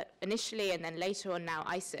Al-Qaeda initially and then later on now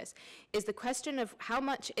ISIS is the question of how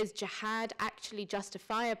much is jihad actually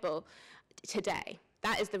justifiable today.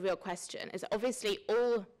 That is the real question. Is obviously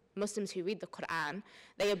all Muslims who read the Quran,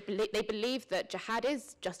 they believe that jihad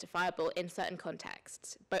is justifiable in certain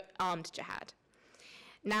contexts, but armed jihad.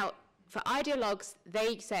 Now, for ideologues,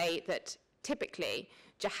 they say that typically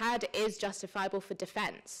jihad is justifiable for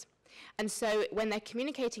defense. And so when they're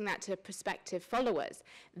communicating that to prospective followers,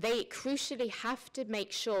 they crucially have to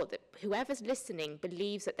make sure that whoever's listening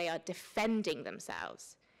believes that they are defending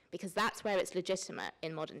themselves, because that's where it's legitimate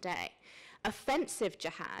in modern day. Offensive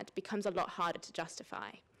jihad becomes a lot harder to justify.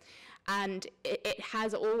 And it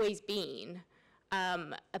has always been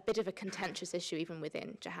a bit of a contentious issue even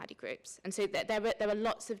within jihadi groups. And so there are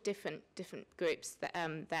lots of different groups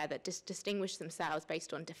that distinguish themselves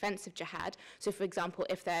based on defensive jihad. So for example,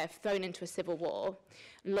 if they're thrown into a civil war,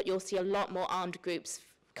 you'll see a lot more armed groups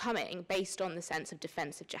coming based on the sense of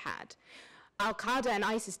defensive jihad. Al-Qaeda and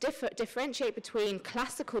ISIS differentiate between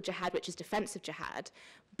classical jihad, which is defensive jihad,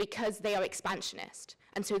 because they are expansionist.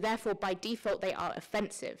 And so therefore, by default, they are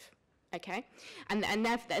offensive. Okay, and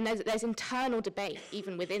there's internal debate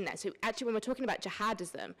even within there. So actually, when we're talking about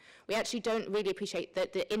jihadism, we actually don't really appreciate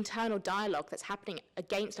the internal dialogue that's happening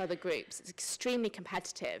against other groups. It's extremely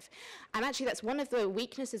competitive, and actually, that's one of the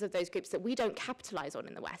weaknesses of those groups that we don't capitalize on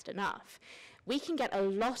in the West enough. We can get a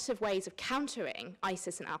lot of ways of countering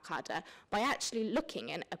ISIS and Al-Qaeda by actually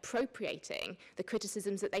looking and appropriating the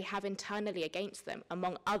criticisms that they have internally against them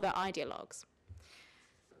among other ideologues.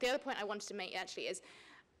 The other point I wanted to make actually is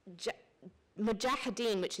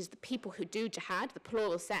mujahideen, which is the people who do jihad, the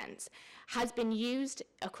plural sense, has been used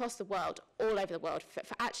across the world, all over the world, for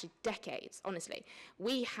actually decades, honestly.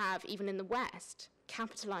 We have, even in the West,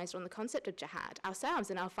 capitalized on the concept of jihad ourselves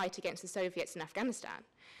in our fight against the Soviets in Afghanistan.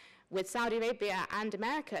 With Saudi Arabia and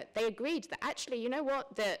America, they agreed that actually, you know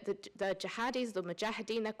what, the jihadis, the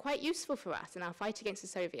mujahideen, they're quite useful for us in our fight against the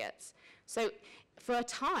Soviets. So for a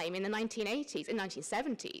time in the 1980s, in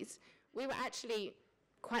 1970s, we were actually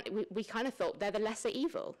we kind of thought they're the lesser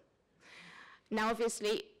evil. Now,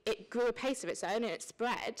 obviously, it grew a pace of its own and it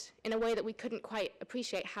spread in a way that we couldn't quite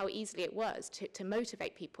appreciate how easily it was to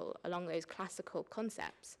motivate people along those classical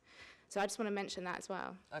concepts. So I just want to mention that as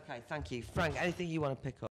well. Okay, thank you. Frank, anything you want to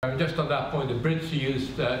pick up? Just on that point, the Brits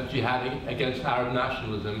used jihad against Arab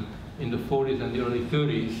nationalism in the 40s and the early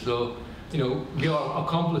 30s. So, you know, we are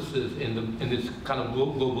accomplices in this kind of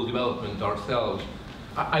global development ourselves.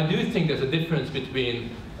 I do think there's a difference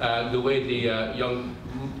between the way the young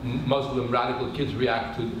Muslim radical kids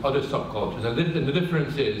react to other subcultures. And the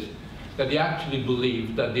difference is that they actually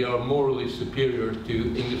believe that they are morally superior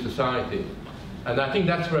to English society. And I think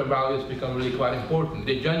that's where values become really quite important.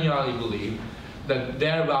 They genuinely believe that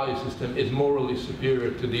their value system is morally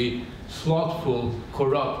superior to the slothful,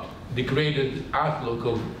 corrupt, degraded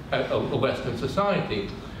outlook of Western society.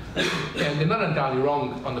 And they're not entirely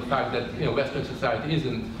wrong on the fact that, you know, Western society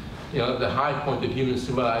isn't, you know, the high point of human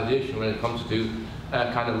civilization when it comes to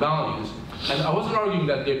kind of values. And I wasn't arguing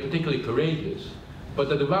that they're particularly courageous, but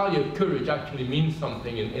that the value of courage actually means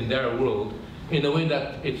something in their world in a way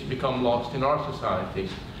that it's become lost in our society.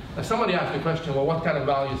 And somebody asked the question, well, what kind of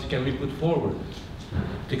values can we put forward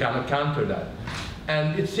to kind of counter that?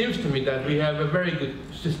 And it seems to me that we have a very good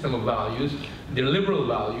system of values. They're liberal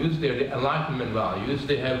values, they're the Enlightenment values,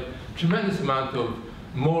 they have tremendous amount of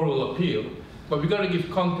moral appeal, but we've got to give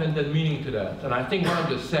content and meaning to that. And I think one of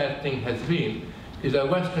the sad things has been is that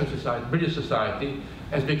Western society, British society,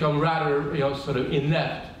 has become rather, sort of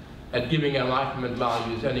inept at giving Enlightenment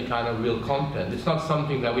values any kind of real content. It's not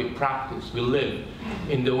something that we practice, we live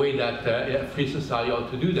in the way that a free society ought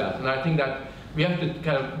to do that. And I think that we have to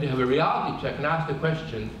kind of have a reality check and ask the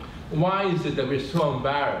question, why is it that we're so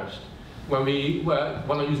embarrassed when we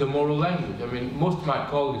want to use a moral language? I mean, most of my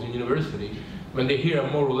colleagues in university, when they hear a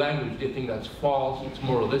moral language, they think that's false, it's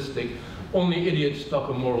moralistic. Only idiots talk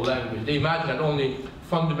a moral language. They imagine that only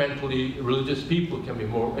fundamentally religious people can be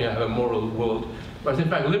have a moral world. Whereas in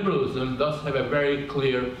fact, liberalism does have a very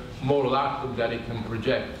clear moral outlook that it can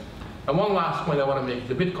project. And one last point I want to make,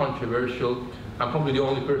 it's a bit controversial. I'm probably the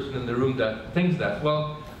only person in the room that thinks that.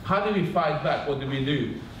 Well, how do we fight back? What do we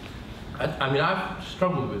do? I mean, I've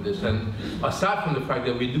struggled with this, and aside from the fact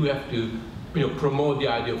that we do have to promote the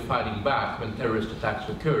idea of fighting back when terrorist attacks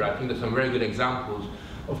occur, I think there's some very good examples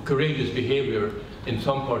of courageous behavior in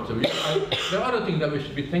some parts of Europe. There are other things that we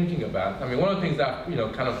should be thinking about. I mean, one of the things that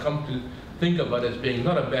kind of come to think about as being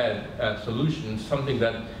not a bad solution, something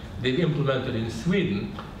that they've implemented in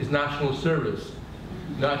Sweden, is national service.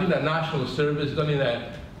 Now, I think that national service done in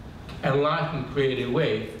an enlightened, creative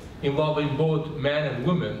way, involving both men and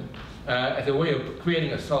women, as a way of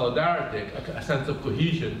creating a solidarity, a sense of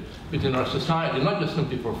cohesion within our society, not just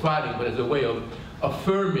simply for fighting, but as a way of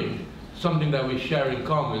affirming something that we share in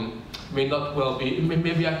common, may not well be, it may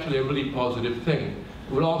be actually a really positive thing.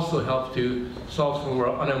 It will also help to solve some of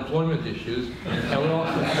our unemployment issues, and will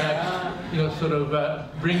also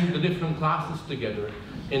bring the different classes together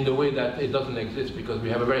in the way that it doesn't exist, because we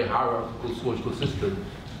have a very hierarchical social system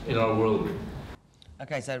in our world.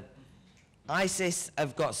 Okay, so ISIS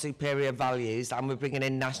have got superior values, and we're bringing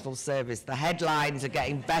in national service. The headlines are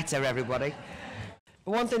getting better, everybody.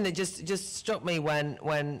 But one thing that just struck me when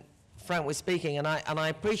Frank was speaking, and I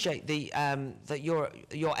appreciate that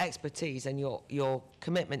your expertise and your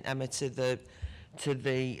commitment, Emma, to the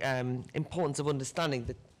importance of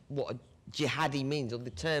understanding what a jihadi means, or the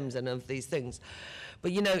terms and of these things.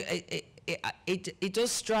 But it does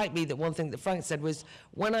strike me that one thing that Frank said was,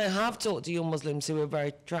 when I have talked to young Muslims who are very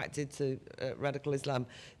attracted to radical Islam,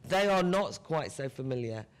 they are not quite so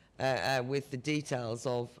familiar with the details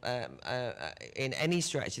of, in any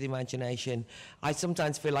stretch of the imagination. I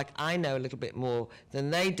sometimes feel like I know a little bit more than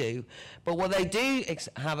they do. But what they do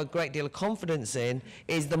have a great deal of confidence in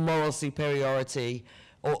is the moral superiority,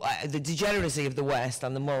 or the degeneracy of the West,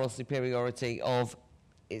 and the moral superiority of,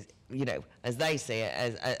 as they see it,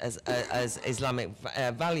 as Islamic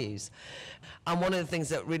values. And one of the things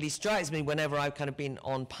that really strikes me whenever I've kind of been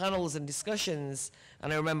on panels and discussions,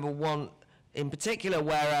 and I remember one in particular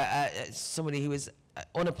where somebody who was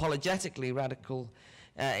unapologetically radical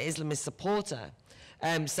Islamist supporter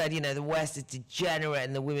said, the West is degenerate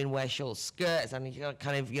and the women wear short skirts and you're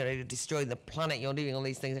kind of, destroying the planet, you're doing all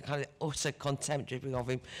these things, and kind of utter contempt of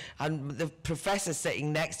him. And the professor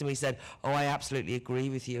sitting next to me said, "Oh, I absolutely agree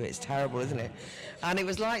with you. It's terrible, isn't it?" And it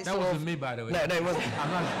was like that wasn't me, by the way. No, it wasn't.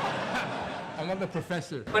 I'm not the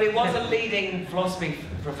professor. But it was a leading philosophy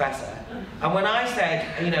professor. And when I said,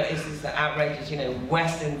 this is the outrageous,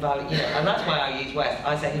 Western value, and that's why I use West.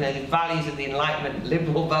 I said, the values of the Enlightenment,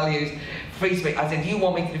 liberal values, free speech. I said, you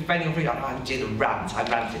want me to defend your freedom? I did a rant. I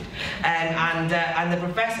ranted. And the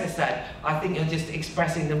professor said, I think you're just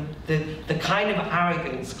expressing the kind of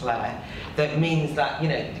arrogance, Claire, that means that,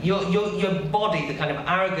 you embody the kind of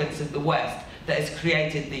arrogance of the West that has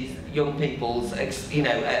created these young people's,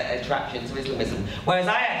 attraction to Islamism. Whereas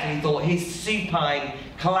I actually thought his supine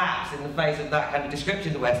collapse in the face of that kind of description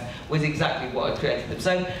of the West was exactly what had created them.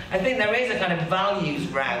 So I think there is a kind of values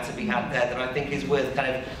round to be had there that I think is worth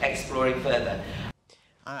kind of exploring further.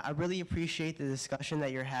 I really appreciate the discussion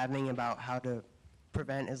that you're having about how to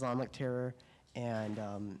prevent Islamic terror and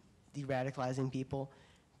de-radicalizing people.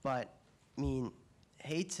 But, I mean,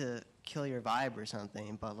 hate to kill your vibe or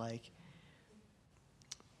something, but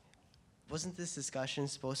wasn't this discussion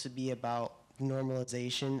supposed to be about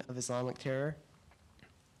normalization of Islamic terror?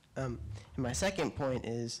 And my second point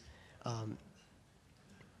is, I'm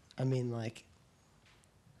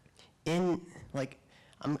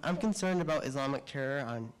concerned about Islamic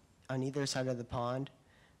terror on either side of the pond,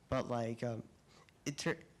 but I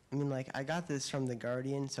got this from The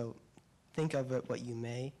Guardian, so think of it what you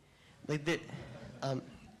may. There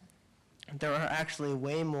are actually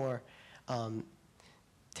way more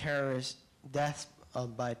terrorist deaths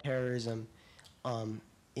by terrorism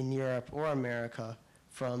in Europe or America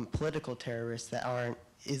from political terrorists that aren't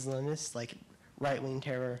Islamists, like right-wing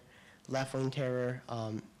terror, left-wing terror,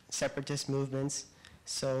 separatist movements.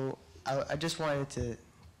 So I just wanted to,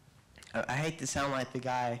 I hate to sound like the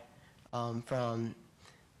guy from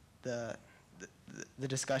the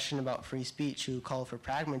discussion about free speech who called for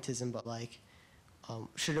pragmatism, but like,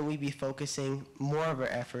 shouldn't we be focusing more of our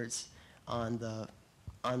efforts on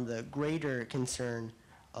the greater concern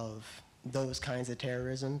of those kinds of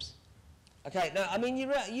terrorisms? Okay, no, I mean,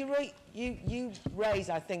 you raise,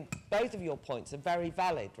 I think, both of your points are very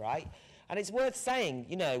valid, right? And it's worth saying,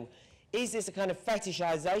 you know, is this a kind of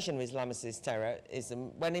fetishization of Islamist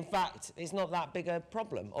terrorism when in fact it's not that big a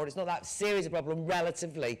problem, or it's not that serious a problem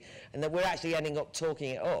relatively, and that we're actually ending up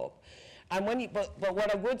talking it up? And when but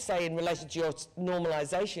what I would say in relation to your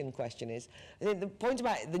normalization question is, I think the point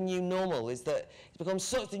about the new normal is that it's become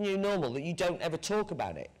such the new normal that you don't ever talk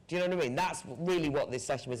about it. Do you know what I mean? That's really what this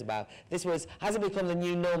session was about. This was, has it become the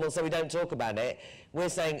new normal so we don't talk about it? We're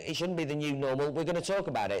saying it shouldn't be the new normal, we're going to talk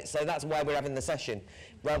about it. So that's why we're having the session,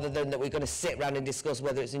 rather than that we're going to sit around and discuss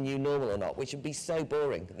whether it's a new normal or not, which would be so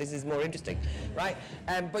boring. This is more interesting, right?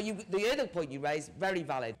 But the other point you raised, very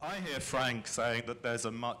valid. I hear Frank saying that there's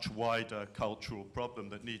a much wider cultural problem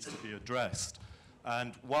that needs to be addressed.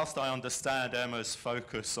 And whilst I understand Emma's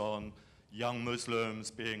focus on young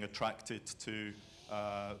Muslims being attracted to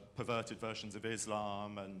perverted versions of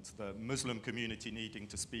Islam and the Muslim community needing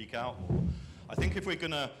to speak out more, I think if we're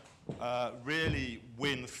going to really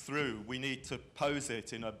win through, we need to pose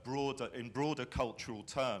it in broader cultural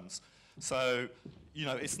terms. So, you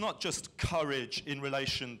know, it's not just courage in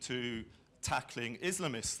relation to tackling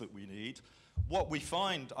Islamists that we need. What we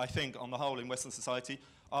find, I think, on the whole in Western society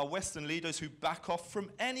are Western leaders who back off from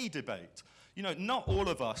any debate. You know, not all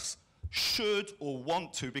of us should or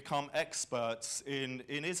want to become experts in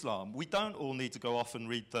Islam. We don't all need to go off and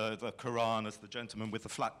read the Quran, as the gentleman with the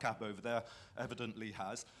flat cap over there evidently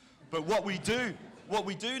has. But what we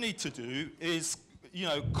do need to do is, you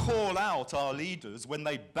know, call out our leaders when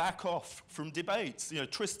they back off from debates. You know,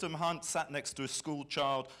 Tristram Hunt sat next to a school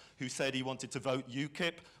child who said he wanted to vote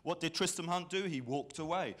UKIP. What did Tristram Hunt do? He walked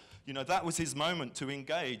away. You know, that was his moment to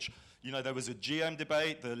engage. You know, there was a GM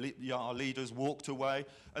debate, our leaders walked away.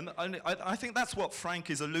 And I think that's what Frank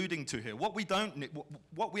is alluding to here. What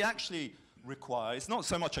we actually require is not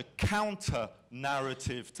so much a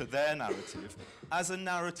counter-narrative to their narrative as a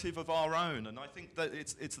narrative of our own. And I think that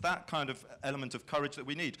it's that kind of element of courage that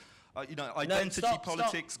we need. You know, identity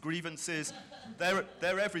politics, grievances,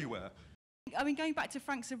 they're everywhere. I mean, going back to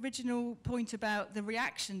Frank's original point about the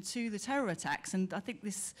reaction to the terror attacks, and I think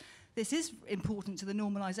this is important to the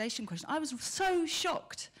normalisation question. I was so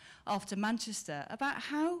shocked after Manchester about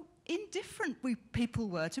how indifferent people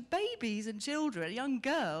were to babies and children, young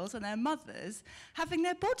girls and their mothers, having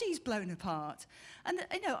their bodies blown apart. And,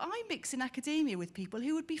 you know, I mix in academia with people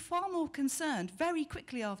who would be far more concerned very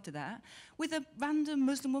quickly after that with a random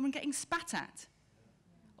Muslim woman getting spat at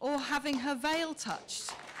or having her veil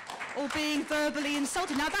touched or being verbally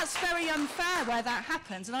insulted. Now, that's very unfair where that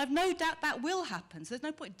happens, and I've no doubt that will happen, so there's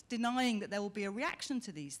no point denying that there will be a reaction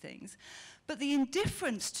to these things. But the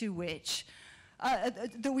indifference to which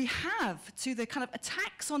that we have to the kind of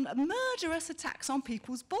attacks on, murderous attacks on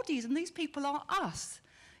people's bodies, and these people are us.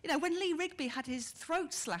 You know, when Lee Rigby had his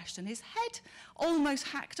throat slashed and his head almost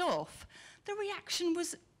hacked off, the reaction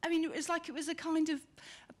was, I mean, it was like it was a kind of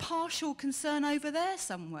partial concern over there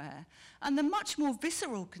somewhere. And the much more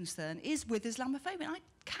visceral concern is with Islamophobia. I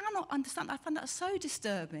cannot understand. I find that so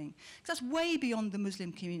disturbing, because that's way beyond the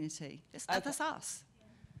Muslim community. That's us.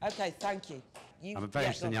 Okay, thank you. I'm very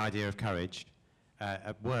interested in the idea of courage.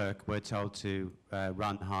 At work, we're told to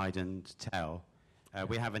run, hide, and tell.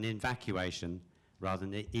 We have an evacuation rather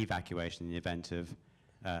than evacuation in the event of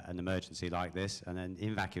an emergency like this. And an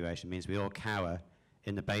evacuation means we all cower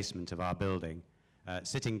in the basement of our building.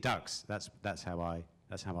 Sitting ducks, that's how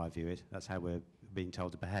I view it. That's how we're being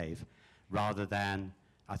told to behave, rather than,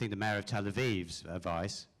 I think the mayor of Tel Aviv's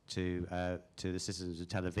advice to the citizens of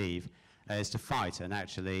Tel Aviv is to fight, and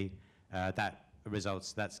actually that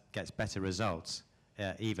gets better results,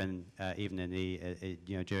 even in the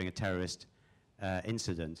during a terrorist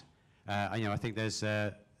incident. I think there's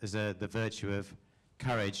the virtue of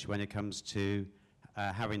courage when it comes to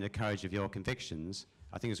having the courage of your convictions.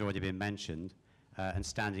 I think it's already been mentioned, and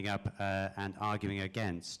standing up and arguing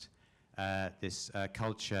against this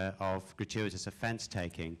culture of gratuitous offence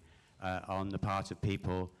taking on the part of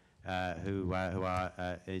people who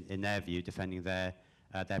are, in their view, defending their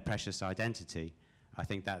precious identity. I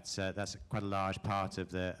think that's quite a large part of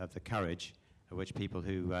the courage, which people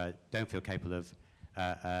who don't feel capable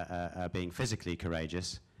of being physically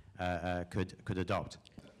courageous could adopt.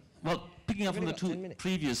 Well, picking up from the two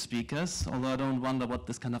previous speakers, although I don't wonder what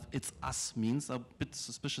this kind of "it's us" means, I'm a bit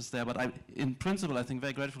suspicious there, but in principle, I think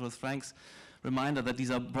very grateful with Frank's reminder that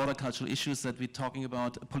these are broader cultural issues, that we're talking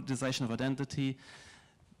about politicization of identity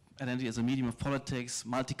as a medium of politics,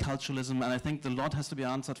 multiculturalism, and I think the lot has to be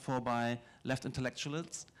answered for by left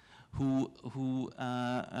intellectuals who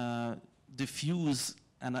diffuse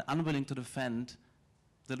and are unwilling to defend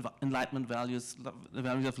the Enlightenment values, the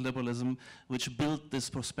values of liberalism, which built this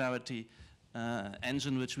prosperity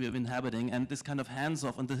engine which we are inhabiting, and this kind of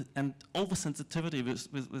hands-off and oversensitivity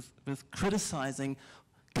with criticizing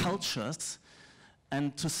cultures,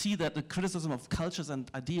 and to see that the criticism of cultures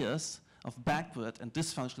and ideas, of backward and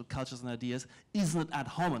dysfunctional cultures and ideas, isn't ad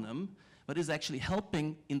hominem, but is actually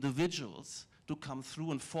helping individuals to come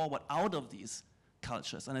through and forward out of these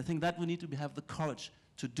cultures. And I think that we need to have the courage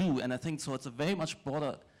to do, and I think so it's a very much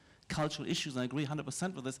broader cultural issues, and I agree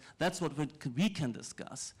 100% with this. That's what we can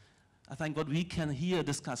discuss. I think what we can here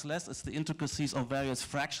discuss less is the intricacies of various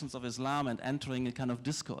fractions of Islam and entering a kind of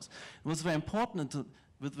discourse. What's very important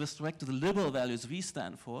with respect to the liberal values we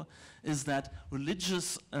stand for is that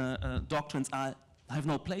religious doctrines have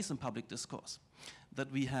no place in public discourse,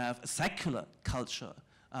 that we have a secular culture,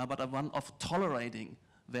 but a one of tolerating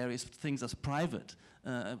various things as private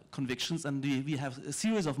convictions, and we have a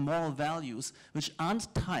series of moral values which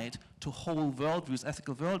aren't tied to whole worldviews,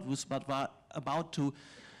 ethical worldviews, but are about to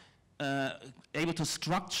able to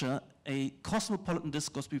structure a cosmopolitan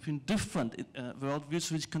discourse between different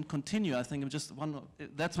worldviews which can continue. I think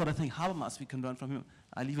that's what I think Habermas we can learn from him.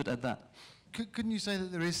 I leave it at that. Couldn't you say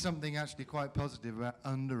that there is something actually quite positive about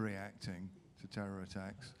underreacting to terror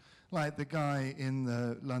attacks? Like the guy in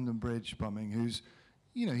the London Bridge bombing who's,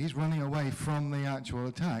 you know, he's running away from the actual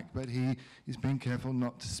attack, but he is being careful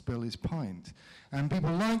not to spill his pint. And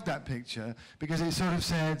people liked that picture because it sort of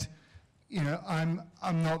said, you know, I'm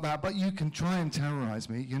not that, but you can try and terrorize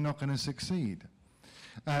me, you're not going to succeed.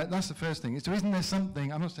 That's the first thing. So isn't there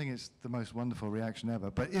something, I'm not saying it's the most wonderful reaction ever,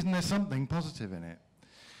 but isn't there something positive in it?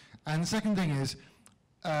 And the second thing is,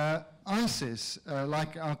 ISIS,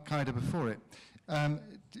 like Al-Qaeda before it, part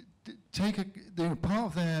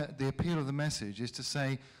of the appeal of the message is to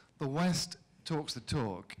say, the West talks the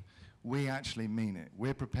talk, we actually mean it,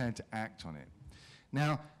 we're prepared to act on it.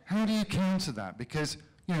 Now, how do you counter that? Because,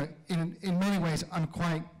 you know, in many ways, I'm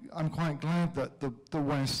quite glad that the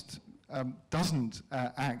West doesn't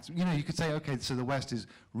act. You know, you could say, okay, so the West is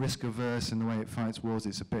risk averse in the way it fights wars.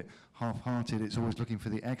 It's a bit half-hearted. It's always looking for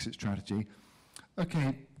the exit strategy.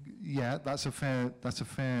 Okay, yeah, that's a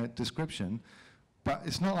fair description. But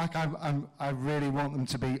it's not like I really want them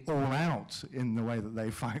to be all out in the way that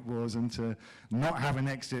they fight wars and to not have an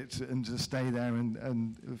exit and to stay there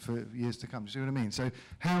and for years to come. Do you see what I mean? So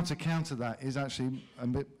how to counter that is actually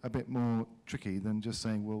a bit more tricky than just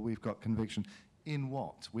saying, well, we've got conviction. In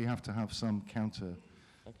what? We have to have some counter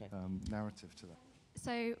narrative to that.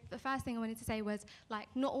 So the first thing I wanted to say was, like,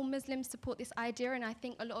 not all Muslims support this idea, and I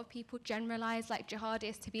think a lot of people generalize like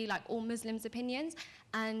jihadists to be like all Muslims' opinions,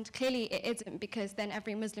 and clearly it isn't, because then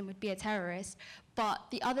every Muslim would be a terrorist. But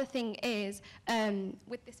the other thing is,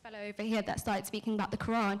 with this fellow over here that started speaking about the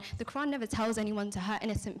Quran never tells anyone to hurt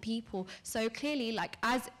innocent people. So clearly, like,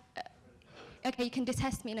 okay, you can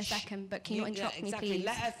detest me in a second, but can you interrupt me, please?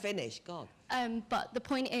 Let her finish, God. But the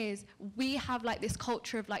point is, we have like this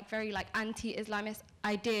culture of like very like anti-Islamist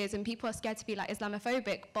ideas, and people are scared to be like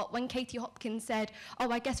Islamophobic. But when Katie Hopkins said,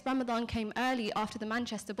 oh, I guess Ramadan came early after the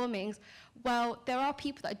Manchester bombings, well, there are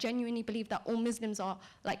people that genuinely believe that all Muslims are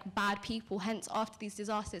like bad people. Hence, after these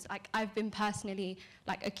disasters, like I've been personally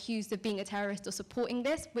like accused of being a terrorist or supporting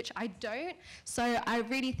this, which I don't. So I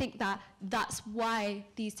really think that that's why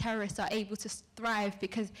these terrorists are able to thrive,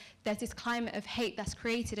 because there's this climate of hate that's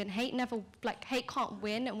created, and hate can't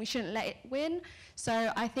win, and we shouldn't let it win.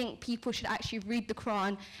 So I think people should actually read the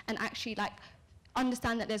Quran and actually like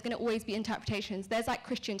understand that there's going to always be interpretations. There's like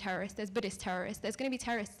Christian terrorists, there's Buddhist terrorists, there's going to be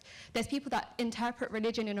terrorists. There's people that interpret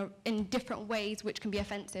religion in different ways which can be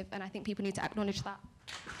offensive, and I think people need to acknowledge that.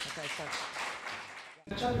 Okay, thanks.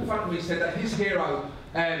 The chap in front of me said that his hero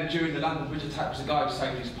during the London Bridge attack was the guy who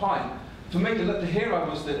saved his pint. For me, the hero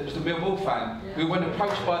was the Millwall fan, who when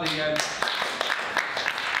approached by the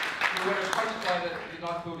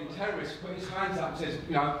knife-wielding terrorist, put his hands up and says,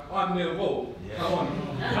 you know, I'm Millwall, come on.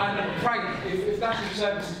 And Frank, if national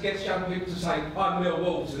services gets young people to say, I'm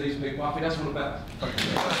Millwall to these people, I think that's what it's about.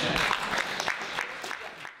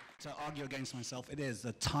 To argue against myself, it is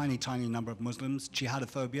a tiny, tiny number of Muslims.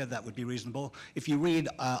 Jihadophobia, that would be reasonable. If you read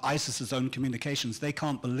ISIS's own communications, they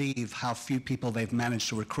can't believe how few people they've managed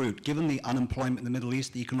to recruit. Given the unemployment in the Middle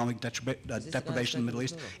East, the economic deprivation in the Middle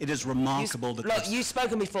East, it is remarkable that... Look, you've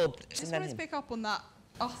spoken before. I just wanted to pick up on that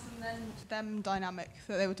us and then them dynamic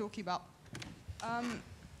that they were talking about.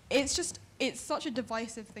 It's such a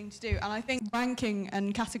divisive thing to do, and I think ranking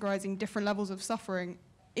and categorizing different levels of suffering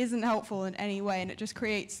isn't helpful in any way, and it just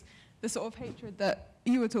creates the sort of hatred that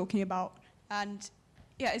you were talking about. And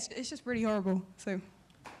yeah, it's just really horrible. So.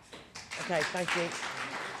 Okay, thank you.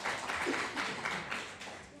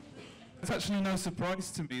 It's actually no surprise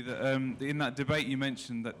to me that in that debate you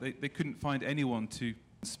mentioned that they couldn't find anyone to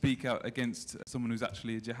speak out against someone who's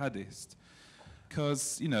actually a jihadist.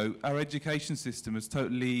 Because, you know, our education system has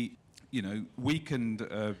totally, you know, weakened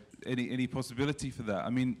any possibility for that. I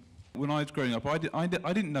mean, when I was growing up, I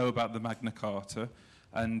didn't know about the Magna Carta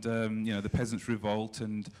and you know, the Peasants' Revolt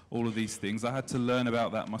and all of these things. I had to learn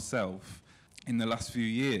about that myself in the last few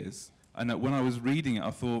years. And when I was reading it,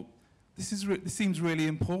 I thought, this seems really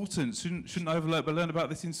important. Shouldn't I have learned about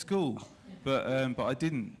this in school? But I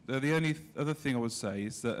didn't. The only other thing I would say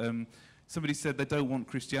is that somebody said they don't want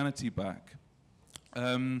Christianity back.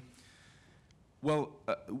 Well,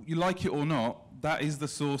 you like it or not, that is the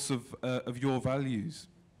source of your values.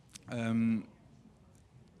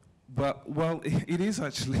 Well, it is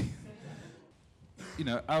actually. You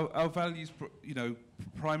know, our values, you know,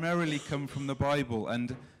 primarily come from the Bible,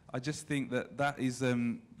 and I just think that is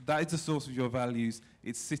the source of your values.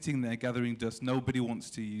 It's sitting there gathering dust. Nobody wants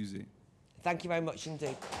to use it. Thank you very much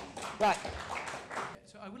indeed. Right.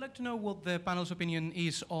 So I would like to know what the panel's opinion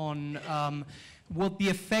is on what the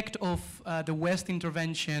effect of the West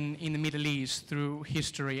intervention in the Middle East through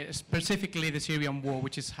history, specifically the Syrian war,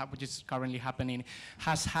 which is currently happening,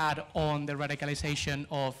 has had on the radicalization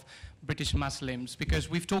of British Muslims. Because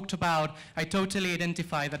we've talked about, I totally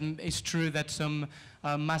identify that it's true that some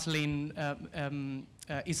Muslim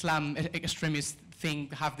Islam extremists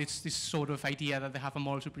have this sort of idea that they have a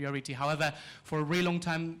moral superiority. However, for a really long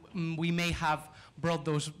time, we may have brought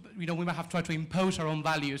those, you know, we might have tried to impose our own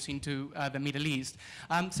values into the Middle East.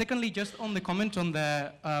 Secondly, just on the comment on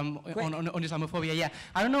the on Islamophobia, yeah,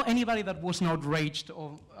 I don't know anybody that wasn't outraged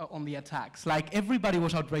on the attacks. Like, everybody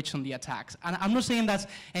was outraged on the attacks, and I'm not saying that's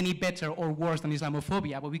any better or worse than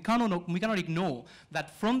Islamophobia, but we cannot ignore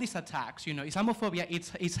that from these attacks, you know, Islamophobia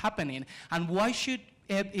it's happening, and why should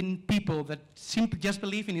in people that simply just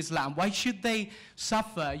believe in Islam, why should they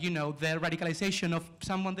suffer, you know, the radicalization of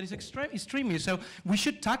someone that is extremist? So we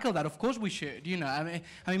should tackle that. Of course we should. You know, I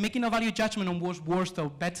mean, making a value judgment on what's worse or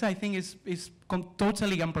better, I think is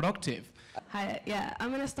totally unproductive. Hi, yeah, I'm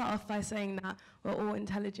going to start off by saying that we're all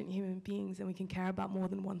intelligent human beings and we can care about more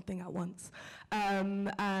than one thing at once.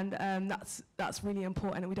 That's really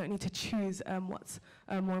important, and we don't need to choose what's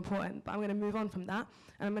more important. But I'm going to move on from that,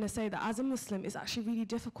 and I'm going to say that as a Muslim, it's actually really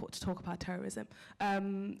difficult to talk about terrorism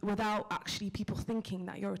without actually people thinking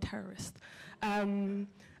that you're a terrorist. Or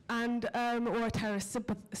a terrorist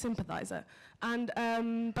sympathizer. But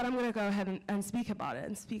I'm going to go ahead and speak about it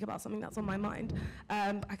and speak about something that's on my mind.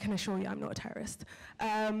 I can assure you I'm not a terrorist.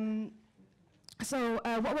 So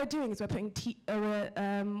what we're doing is we're putting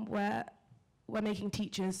we're making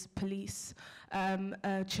teachers, police,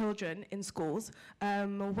 children in schools.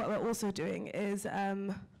 What we're also doing is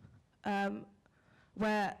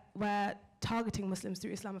we're targeting Muslims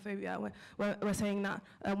through Islamophobia. We're saying that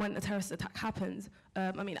when a terrorist attack happens,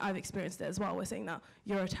 I mean, I've experienced it as well, we're saying that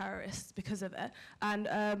you're a terrorist because of it. And,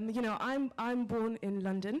 you know, I'm born in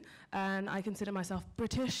London, and I consider myself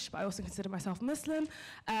British, but I also consider myself Muslim.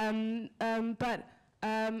 And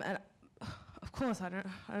of course, I don't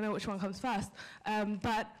know which one comes first.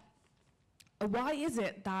 But why is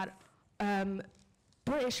it that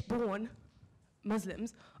British-born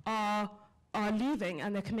Muslims are leaving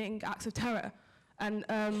and they're committing acts of terror? And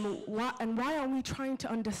why are we trying to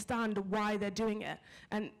understand why they're doing it?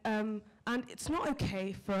 And it's not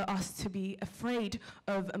okay for us to be afraid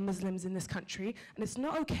of Muslims in this country, and it's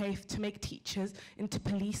not okay to make teachers into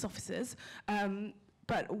police officers.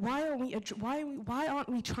 But why aren't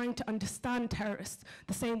we trying to understand terrorists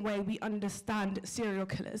the same way we understand serial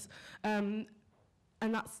killers? And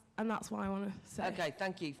that's what I want to say. Okay,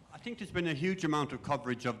 thank you. I think there's been a huge amount of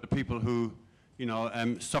coverage of the people who, you know,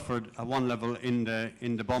 suffered at one level in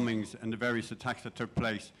the bombings and the various attacks that took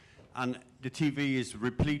place. And the TV is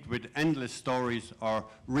replete with endless stories or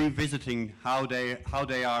revisiting how they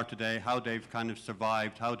are today, how they've kind of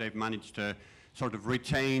survived, how they've managed to sort of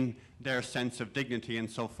retain their sense of dignity and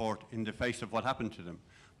so forth in the face of what happened to them.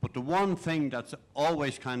 But the one thing that's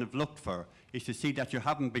always kind of looked for is to see that you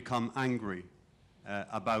haven't become angry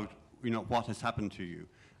about, what has happened to you.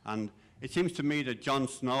 And it seems to me that Jon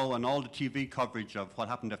Snow and all the TV coverage of what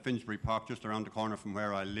happened at Finsbury Park, just around the corner from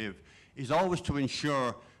where I live, is always to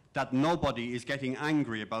ensure that nobody is getting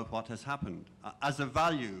angry about what has happened. As a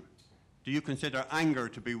value, do you consider anger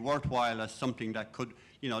to be worthwhile as something that could,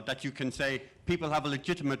 that you can say people have a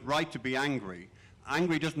legitimate right to be angry?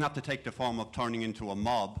 Angry doesn't have to take the form of turning into a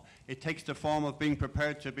mob. It takes the form of being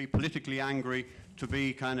prepared to be politically angry, to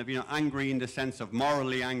be kind of, angry in the sense of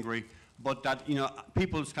morally angry, but that,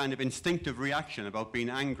 people's kind of instinctive reaction about being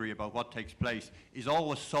angry about what takes place is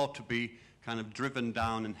always sought to be kind of driven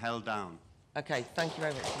down and held down. Okay, thank you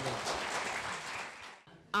very much.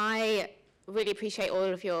 I really appreciate all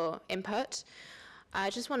of your input.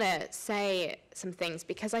 I just want to say some things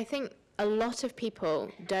because I think a lot of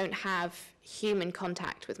people don't have human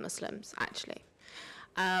contact with Muslims, actually.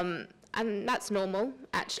 And that's normal,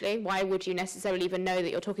 actually. Why would you necessarily even know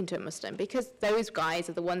that you're talking to a Muslim? Because those guys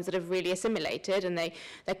are the ones that have really assimilated and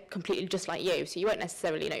they're completely just like you, so you won't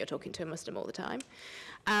necessarily know you're talking to a Muslim all the time.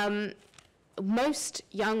 Most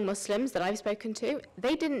young Muslims that I've spoken to,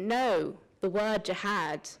 they didn't know the word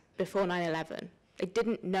jihad before 9/11. They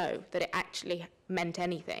didn't know that it actually meant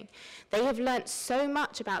anything. They have learnt so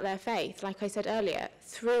much about their faith, like I said earlier,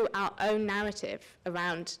 through our own narrative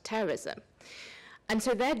around terrorism. And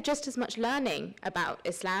so they're just as much learning about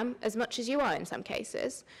Islam as much as you are in some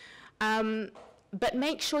cases. But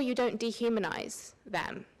make sure you don't dehumanize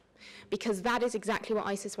them, because that is exactly what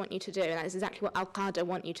ISIS want you to do, and that is exactly what Al-Qaeda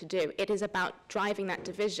want you to do. It is about driving that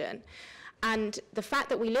division. And the fact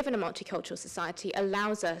that we live in a multicultural society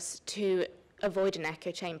allows us to avoid an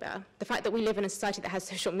echo chamber. The fact that we live in a society that has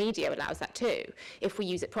social media allows that too, if we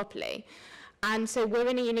use it properly. And so we're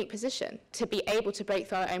in a unique position to be able to break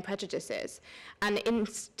through our own prejudices. And in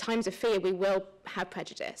times of fear, we will have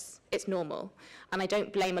prejudice. It's normal. And I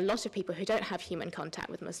don't blame a lot of people who don't have human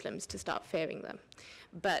contact with Muslims to start fearing them.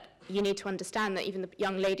 But you need to understand that even the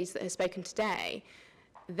young ladies that have spoken today,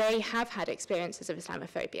 they have had experiences of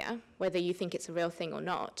Islamophobia, whether you think it's a real thing or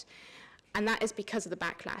not. And that is because of the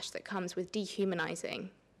backlash that comes with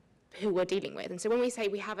dehumanizing who we're dealing with. And so when we say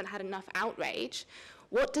we haven't had enough outrage,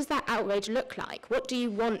 what does that outrage look like? What do you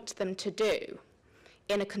want them to do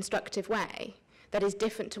in a constructive way that is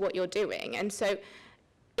different to what you're doing? And so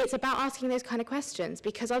it's about asking those kind of questions,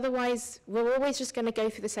 because otherwise we're always just going to go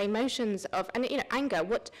through the same motions of, and anger.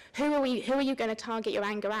 Who are you going to target your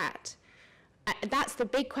anger at? That's the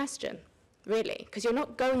big question, really, because you're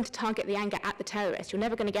not going to target the anger at the terrorist. You're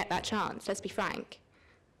never going to get that chance. Let's be frank.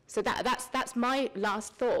 So that's my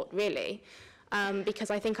last thought, really.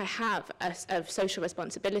 Because I think I have a social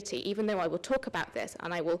responsibility, even though I will talk about this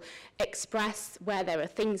and I will express where there are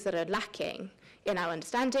things that are lacking in our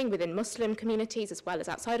understanding within Muslim communities as well as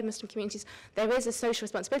outside of Muslim communities. There is a social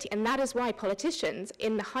responsibility, and that is why politicians,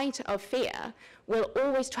 in the height of fear, will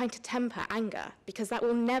always try to temper anger, because that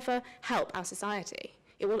will never help our society.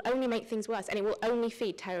 It will only make things worse, and it will only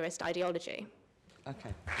feed terrorist ideology. Okay.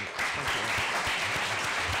 Thank you.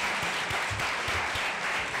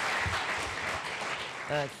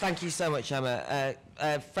 Thank you so much, Emma.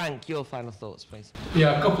 Frank, your final thoughts, please.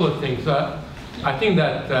 Yeah, a couple of things. I think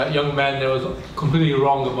that young man there was completely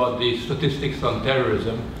wrong about the statistics on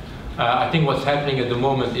terrorism. I think what's happening at the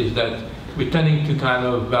moment is that we're tending to kind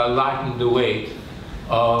of lighten the weight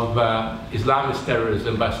of Islamist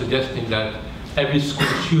terrorism by suggesting that every school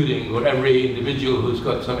shooting or every individual who's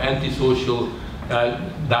got some antisocial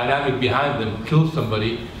dynamic behind them who kills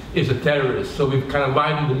somebody is a terrorist. So we've kind of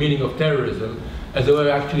widened the meaning of terrorism as a way of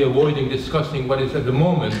actually avoiding discussing what is at the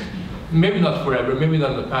moment, maybe not forever, maybe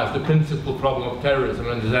not in the past, the principal problem of terrorism,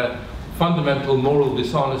 and there's a fundamental moral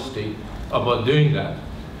dishonesty about doing that.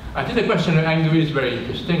 I think the question of anger is very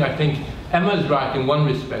interesting. I think Emma is right in one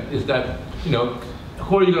respect, is that,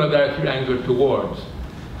 who are you going to direct your anger towards?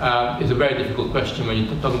 Is a very difficult question when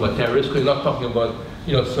you're talking about terrorists, because you're not talking about,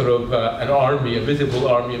 sort of an army, a visible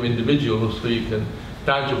army of individuals who you can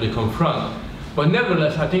tangibly confront. But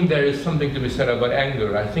nevertheless, I think there is something to be said about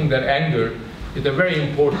anger. I think that anger is a very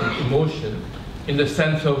important emotion in the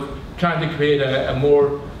sense of trying to create a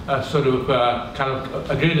more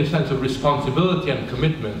a greater sense of responsibility and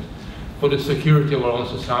commitment for the security of our own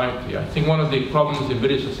society. I think one of the problems in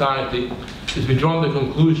British society is we've drawn the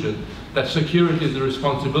conclusion that security is the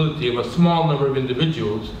responsibility of a small number of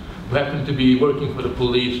individuals who happen to be working for the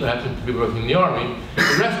police, who happen to be working in the army.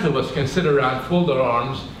 The rest of us can sit around, fold our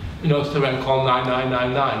arms, and call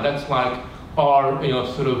 9999. That's like our,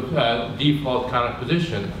 default kind of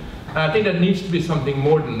position. And I think that needs to be something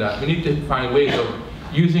more than that. We need to find ways of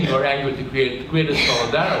using our anger to create greater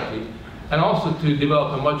solidarity, and also to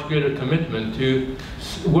develop a much greater commitment to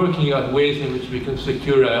working out ways in which we can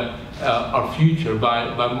secure our future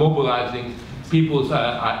by mobilizing people's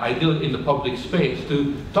ideal in the public space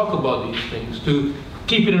to talk about these things, to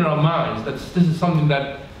keep it in our minds. This is something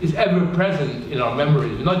that is ever present in our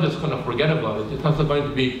memories. We're not just going to forget about it. It's not going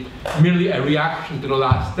to be merely a reaction to the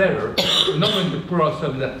last terror. We're not going to put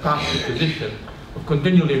ourselves in that passive position of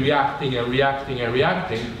continually reacting and reacting and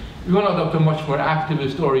reacting. We want to adopt a much more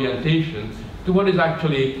activist orientation to what is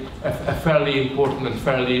actually a fairly important and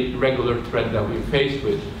fairly regular threat that we're faced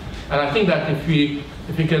with. And I think that if we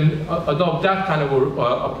can adopt that kind of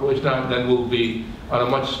approach, then we'll be on a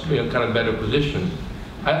much kind of better position.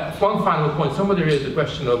 One final point, somebody raised the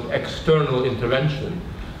question of external intervention.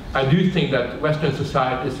 I do think that Western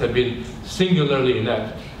societies have been singularly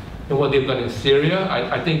inept in what they've done in Syria.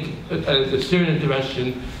 I think the Syrian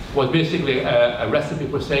intervention was basically a recipe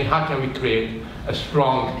for saying, how can we create a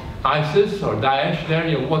strong ISIS or Daesh there?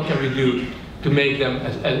 You know, what can we do to make them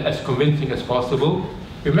as convincing as possible?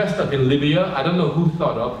 We messed up in Libya. I don't know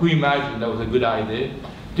who imagined that was a good idea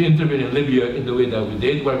to intervene in Libya in the way that we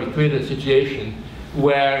did, where we created a situation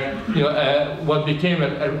where what became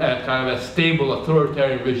a kind of a stable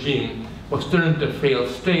authoritarian regime was turned into a failed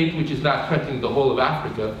state, which is now threatening the whole of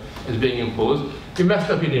Africa as being imposed. We messed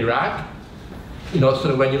up in Iraq. Sort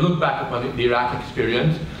of when you look back upon the Iraq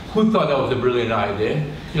experience, who thought that was a brilliant idea?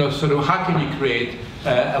 Sort of how can you create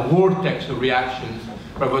a vortex of reactions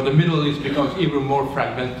where the Middle East becomes even more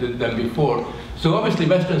fragmented than before? So obviously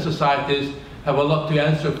Western societies have a lot to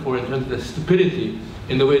answer for in terms of the stupidity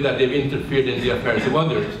in the way that they've interfered in the affairs of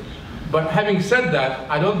others. But having said that,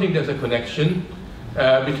 I don't think there's a connection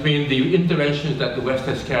between the interventions that the West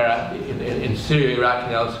has carried out in Syria, Iraq,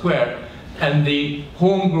 and elsewhere, and the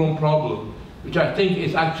homegrown problem, which I think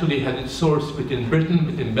is actually has its source within Britain,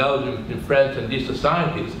 within Belgium, within France, and these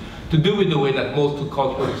societies, to do with the way that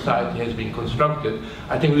multicultural society has been constructed.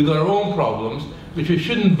 I think we've got our own problems, which we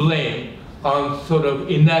shouldn't blame on sort of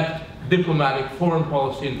inept diplomatic foreign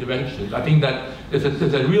policy interventions. I think that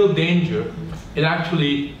there's a real danger in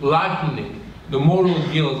actually lightening the moral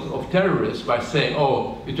guilt of terrorists by saying,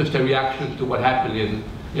 oh, it's just a reaction to what happened in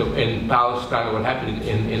Palestine or what happened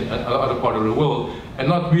in other part of the world, and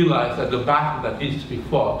not realize that the battle that needs to be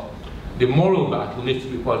fought, the moral battle needs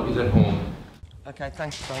to be fought, is at home. Okay,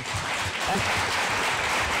 thanks, Frank.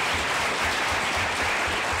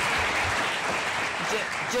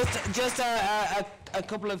 Just a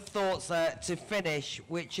couple of thoughts to finish,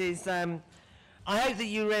 which is I hope that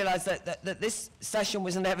you realise that this session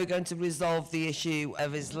was never going to resolve the issue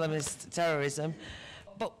of Islamist terrorism,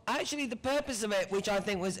 but actually the purpose of it, which I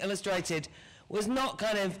think was illustrated, was not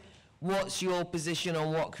kind of what's your position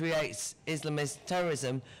on what creates Islamist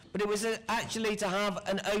terrorism, but it was actually to have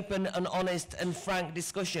an open and honest and frank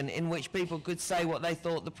discussion in which people could say what they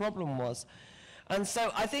thought the problem was. And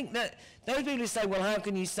so I think that those people who say, well, how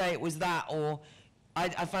can you say it was that, or I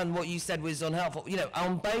found what you said was unhelpful,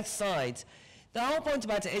 on both sides, the whole point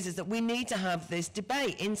about it is that we need to have this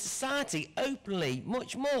debate in society openly,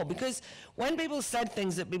 much more, because when people said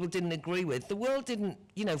things that people didn't agree with, the world didn't,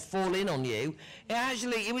 fall in on you.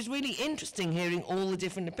 It was really interesting hearing all the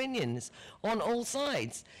different opinions on all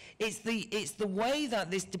sides. It's the way that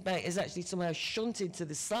this debate is actually somehow shunted to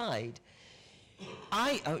the side.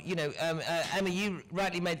 Emma, you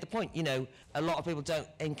rightly made the point, a lot of people don't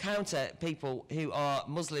encounter people who are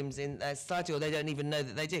Muslims in their society, or they don't even know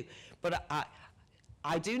that they do. But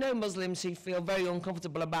I do know Muslims who feel very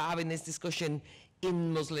uncomfortable about having this discussion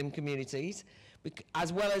in Muslim communities,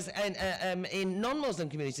 as well as in non-Muslim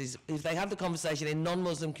communities. If they have the conversation in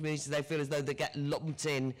non-Muslim communities, they feel as though they get lumped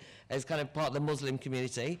in as kind of part of the Muslim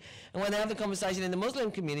community. And when they have the conversation in the Muslim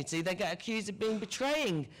community, they get accused of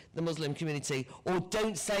betraying the Muslim community, or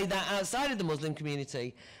don't say that outside of the Muslim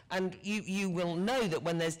community. And you will know that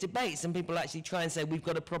when there's debates and people actually try and say, we've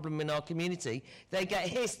got a problem in our community, they get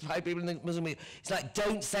hissed by people in the Muslim community. It's like,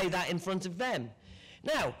 don't say that in front of them.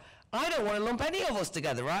 Now, I don't want to lump any of us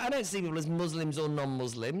together, right? I don't see people as Muslims or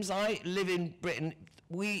non-Muslims. I live in Britain.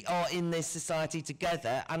 We are in this society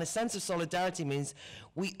together, and a sense of solidarity means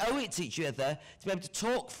we owe it to each other to be able to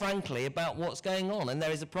talk frankly about what's going on. And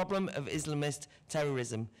there is a problem of Islamist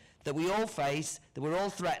terrorism that we all face, that we're all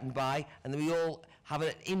threatened by, and that we all have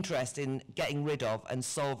an interest in getting rid of and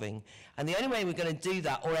solving. And the only way we're going to do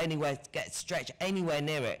that, or anywhere get stretched anywhere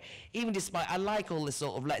near it, even despite, I like all this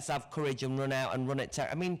sort of let's have courage and run out and run at terror.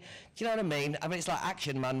 I mean, do you know what I mean? I mean, it's like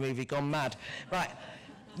Action Man movie gone mad. Right.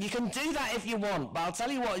 You can do that if you want, but I'll tell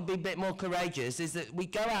you what would be a bit more courageous is that we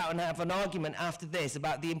go out and have an argument after this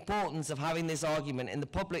about the importance of having this argument in the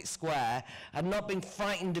public square and not being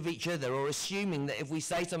frightened of each other or assuming that if we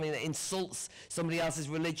say something that insults somebody else's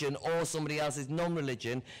religion or somebody else's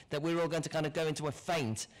non-religion, that we're all going to kind of go into a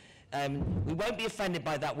faint. We won't be offended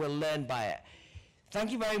by that, we'll learn by it. Thank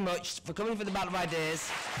you very much for coming for the Battle of Ideas.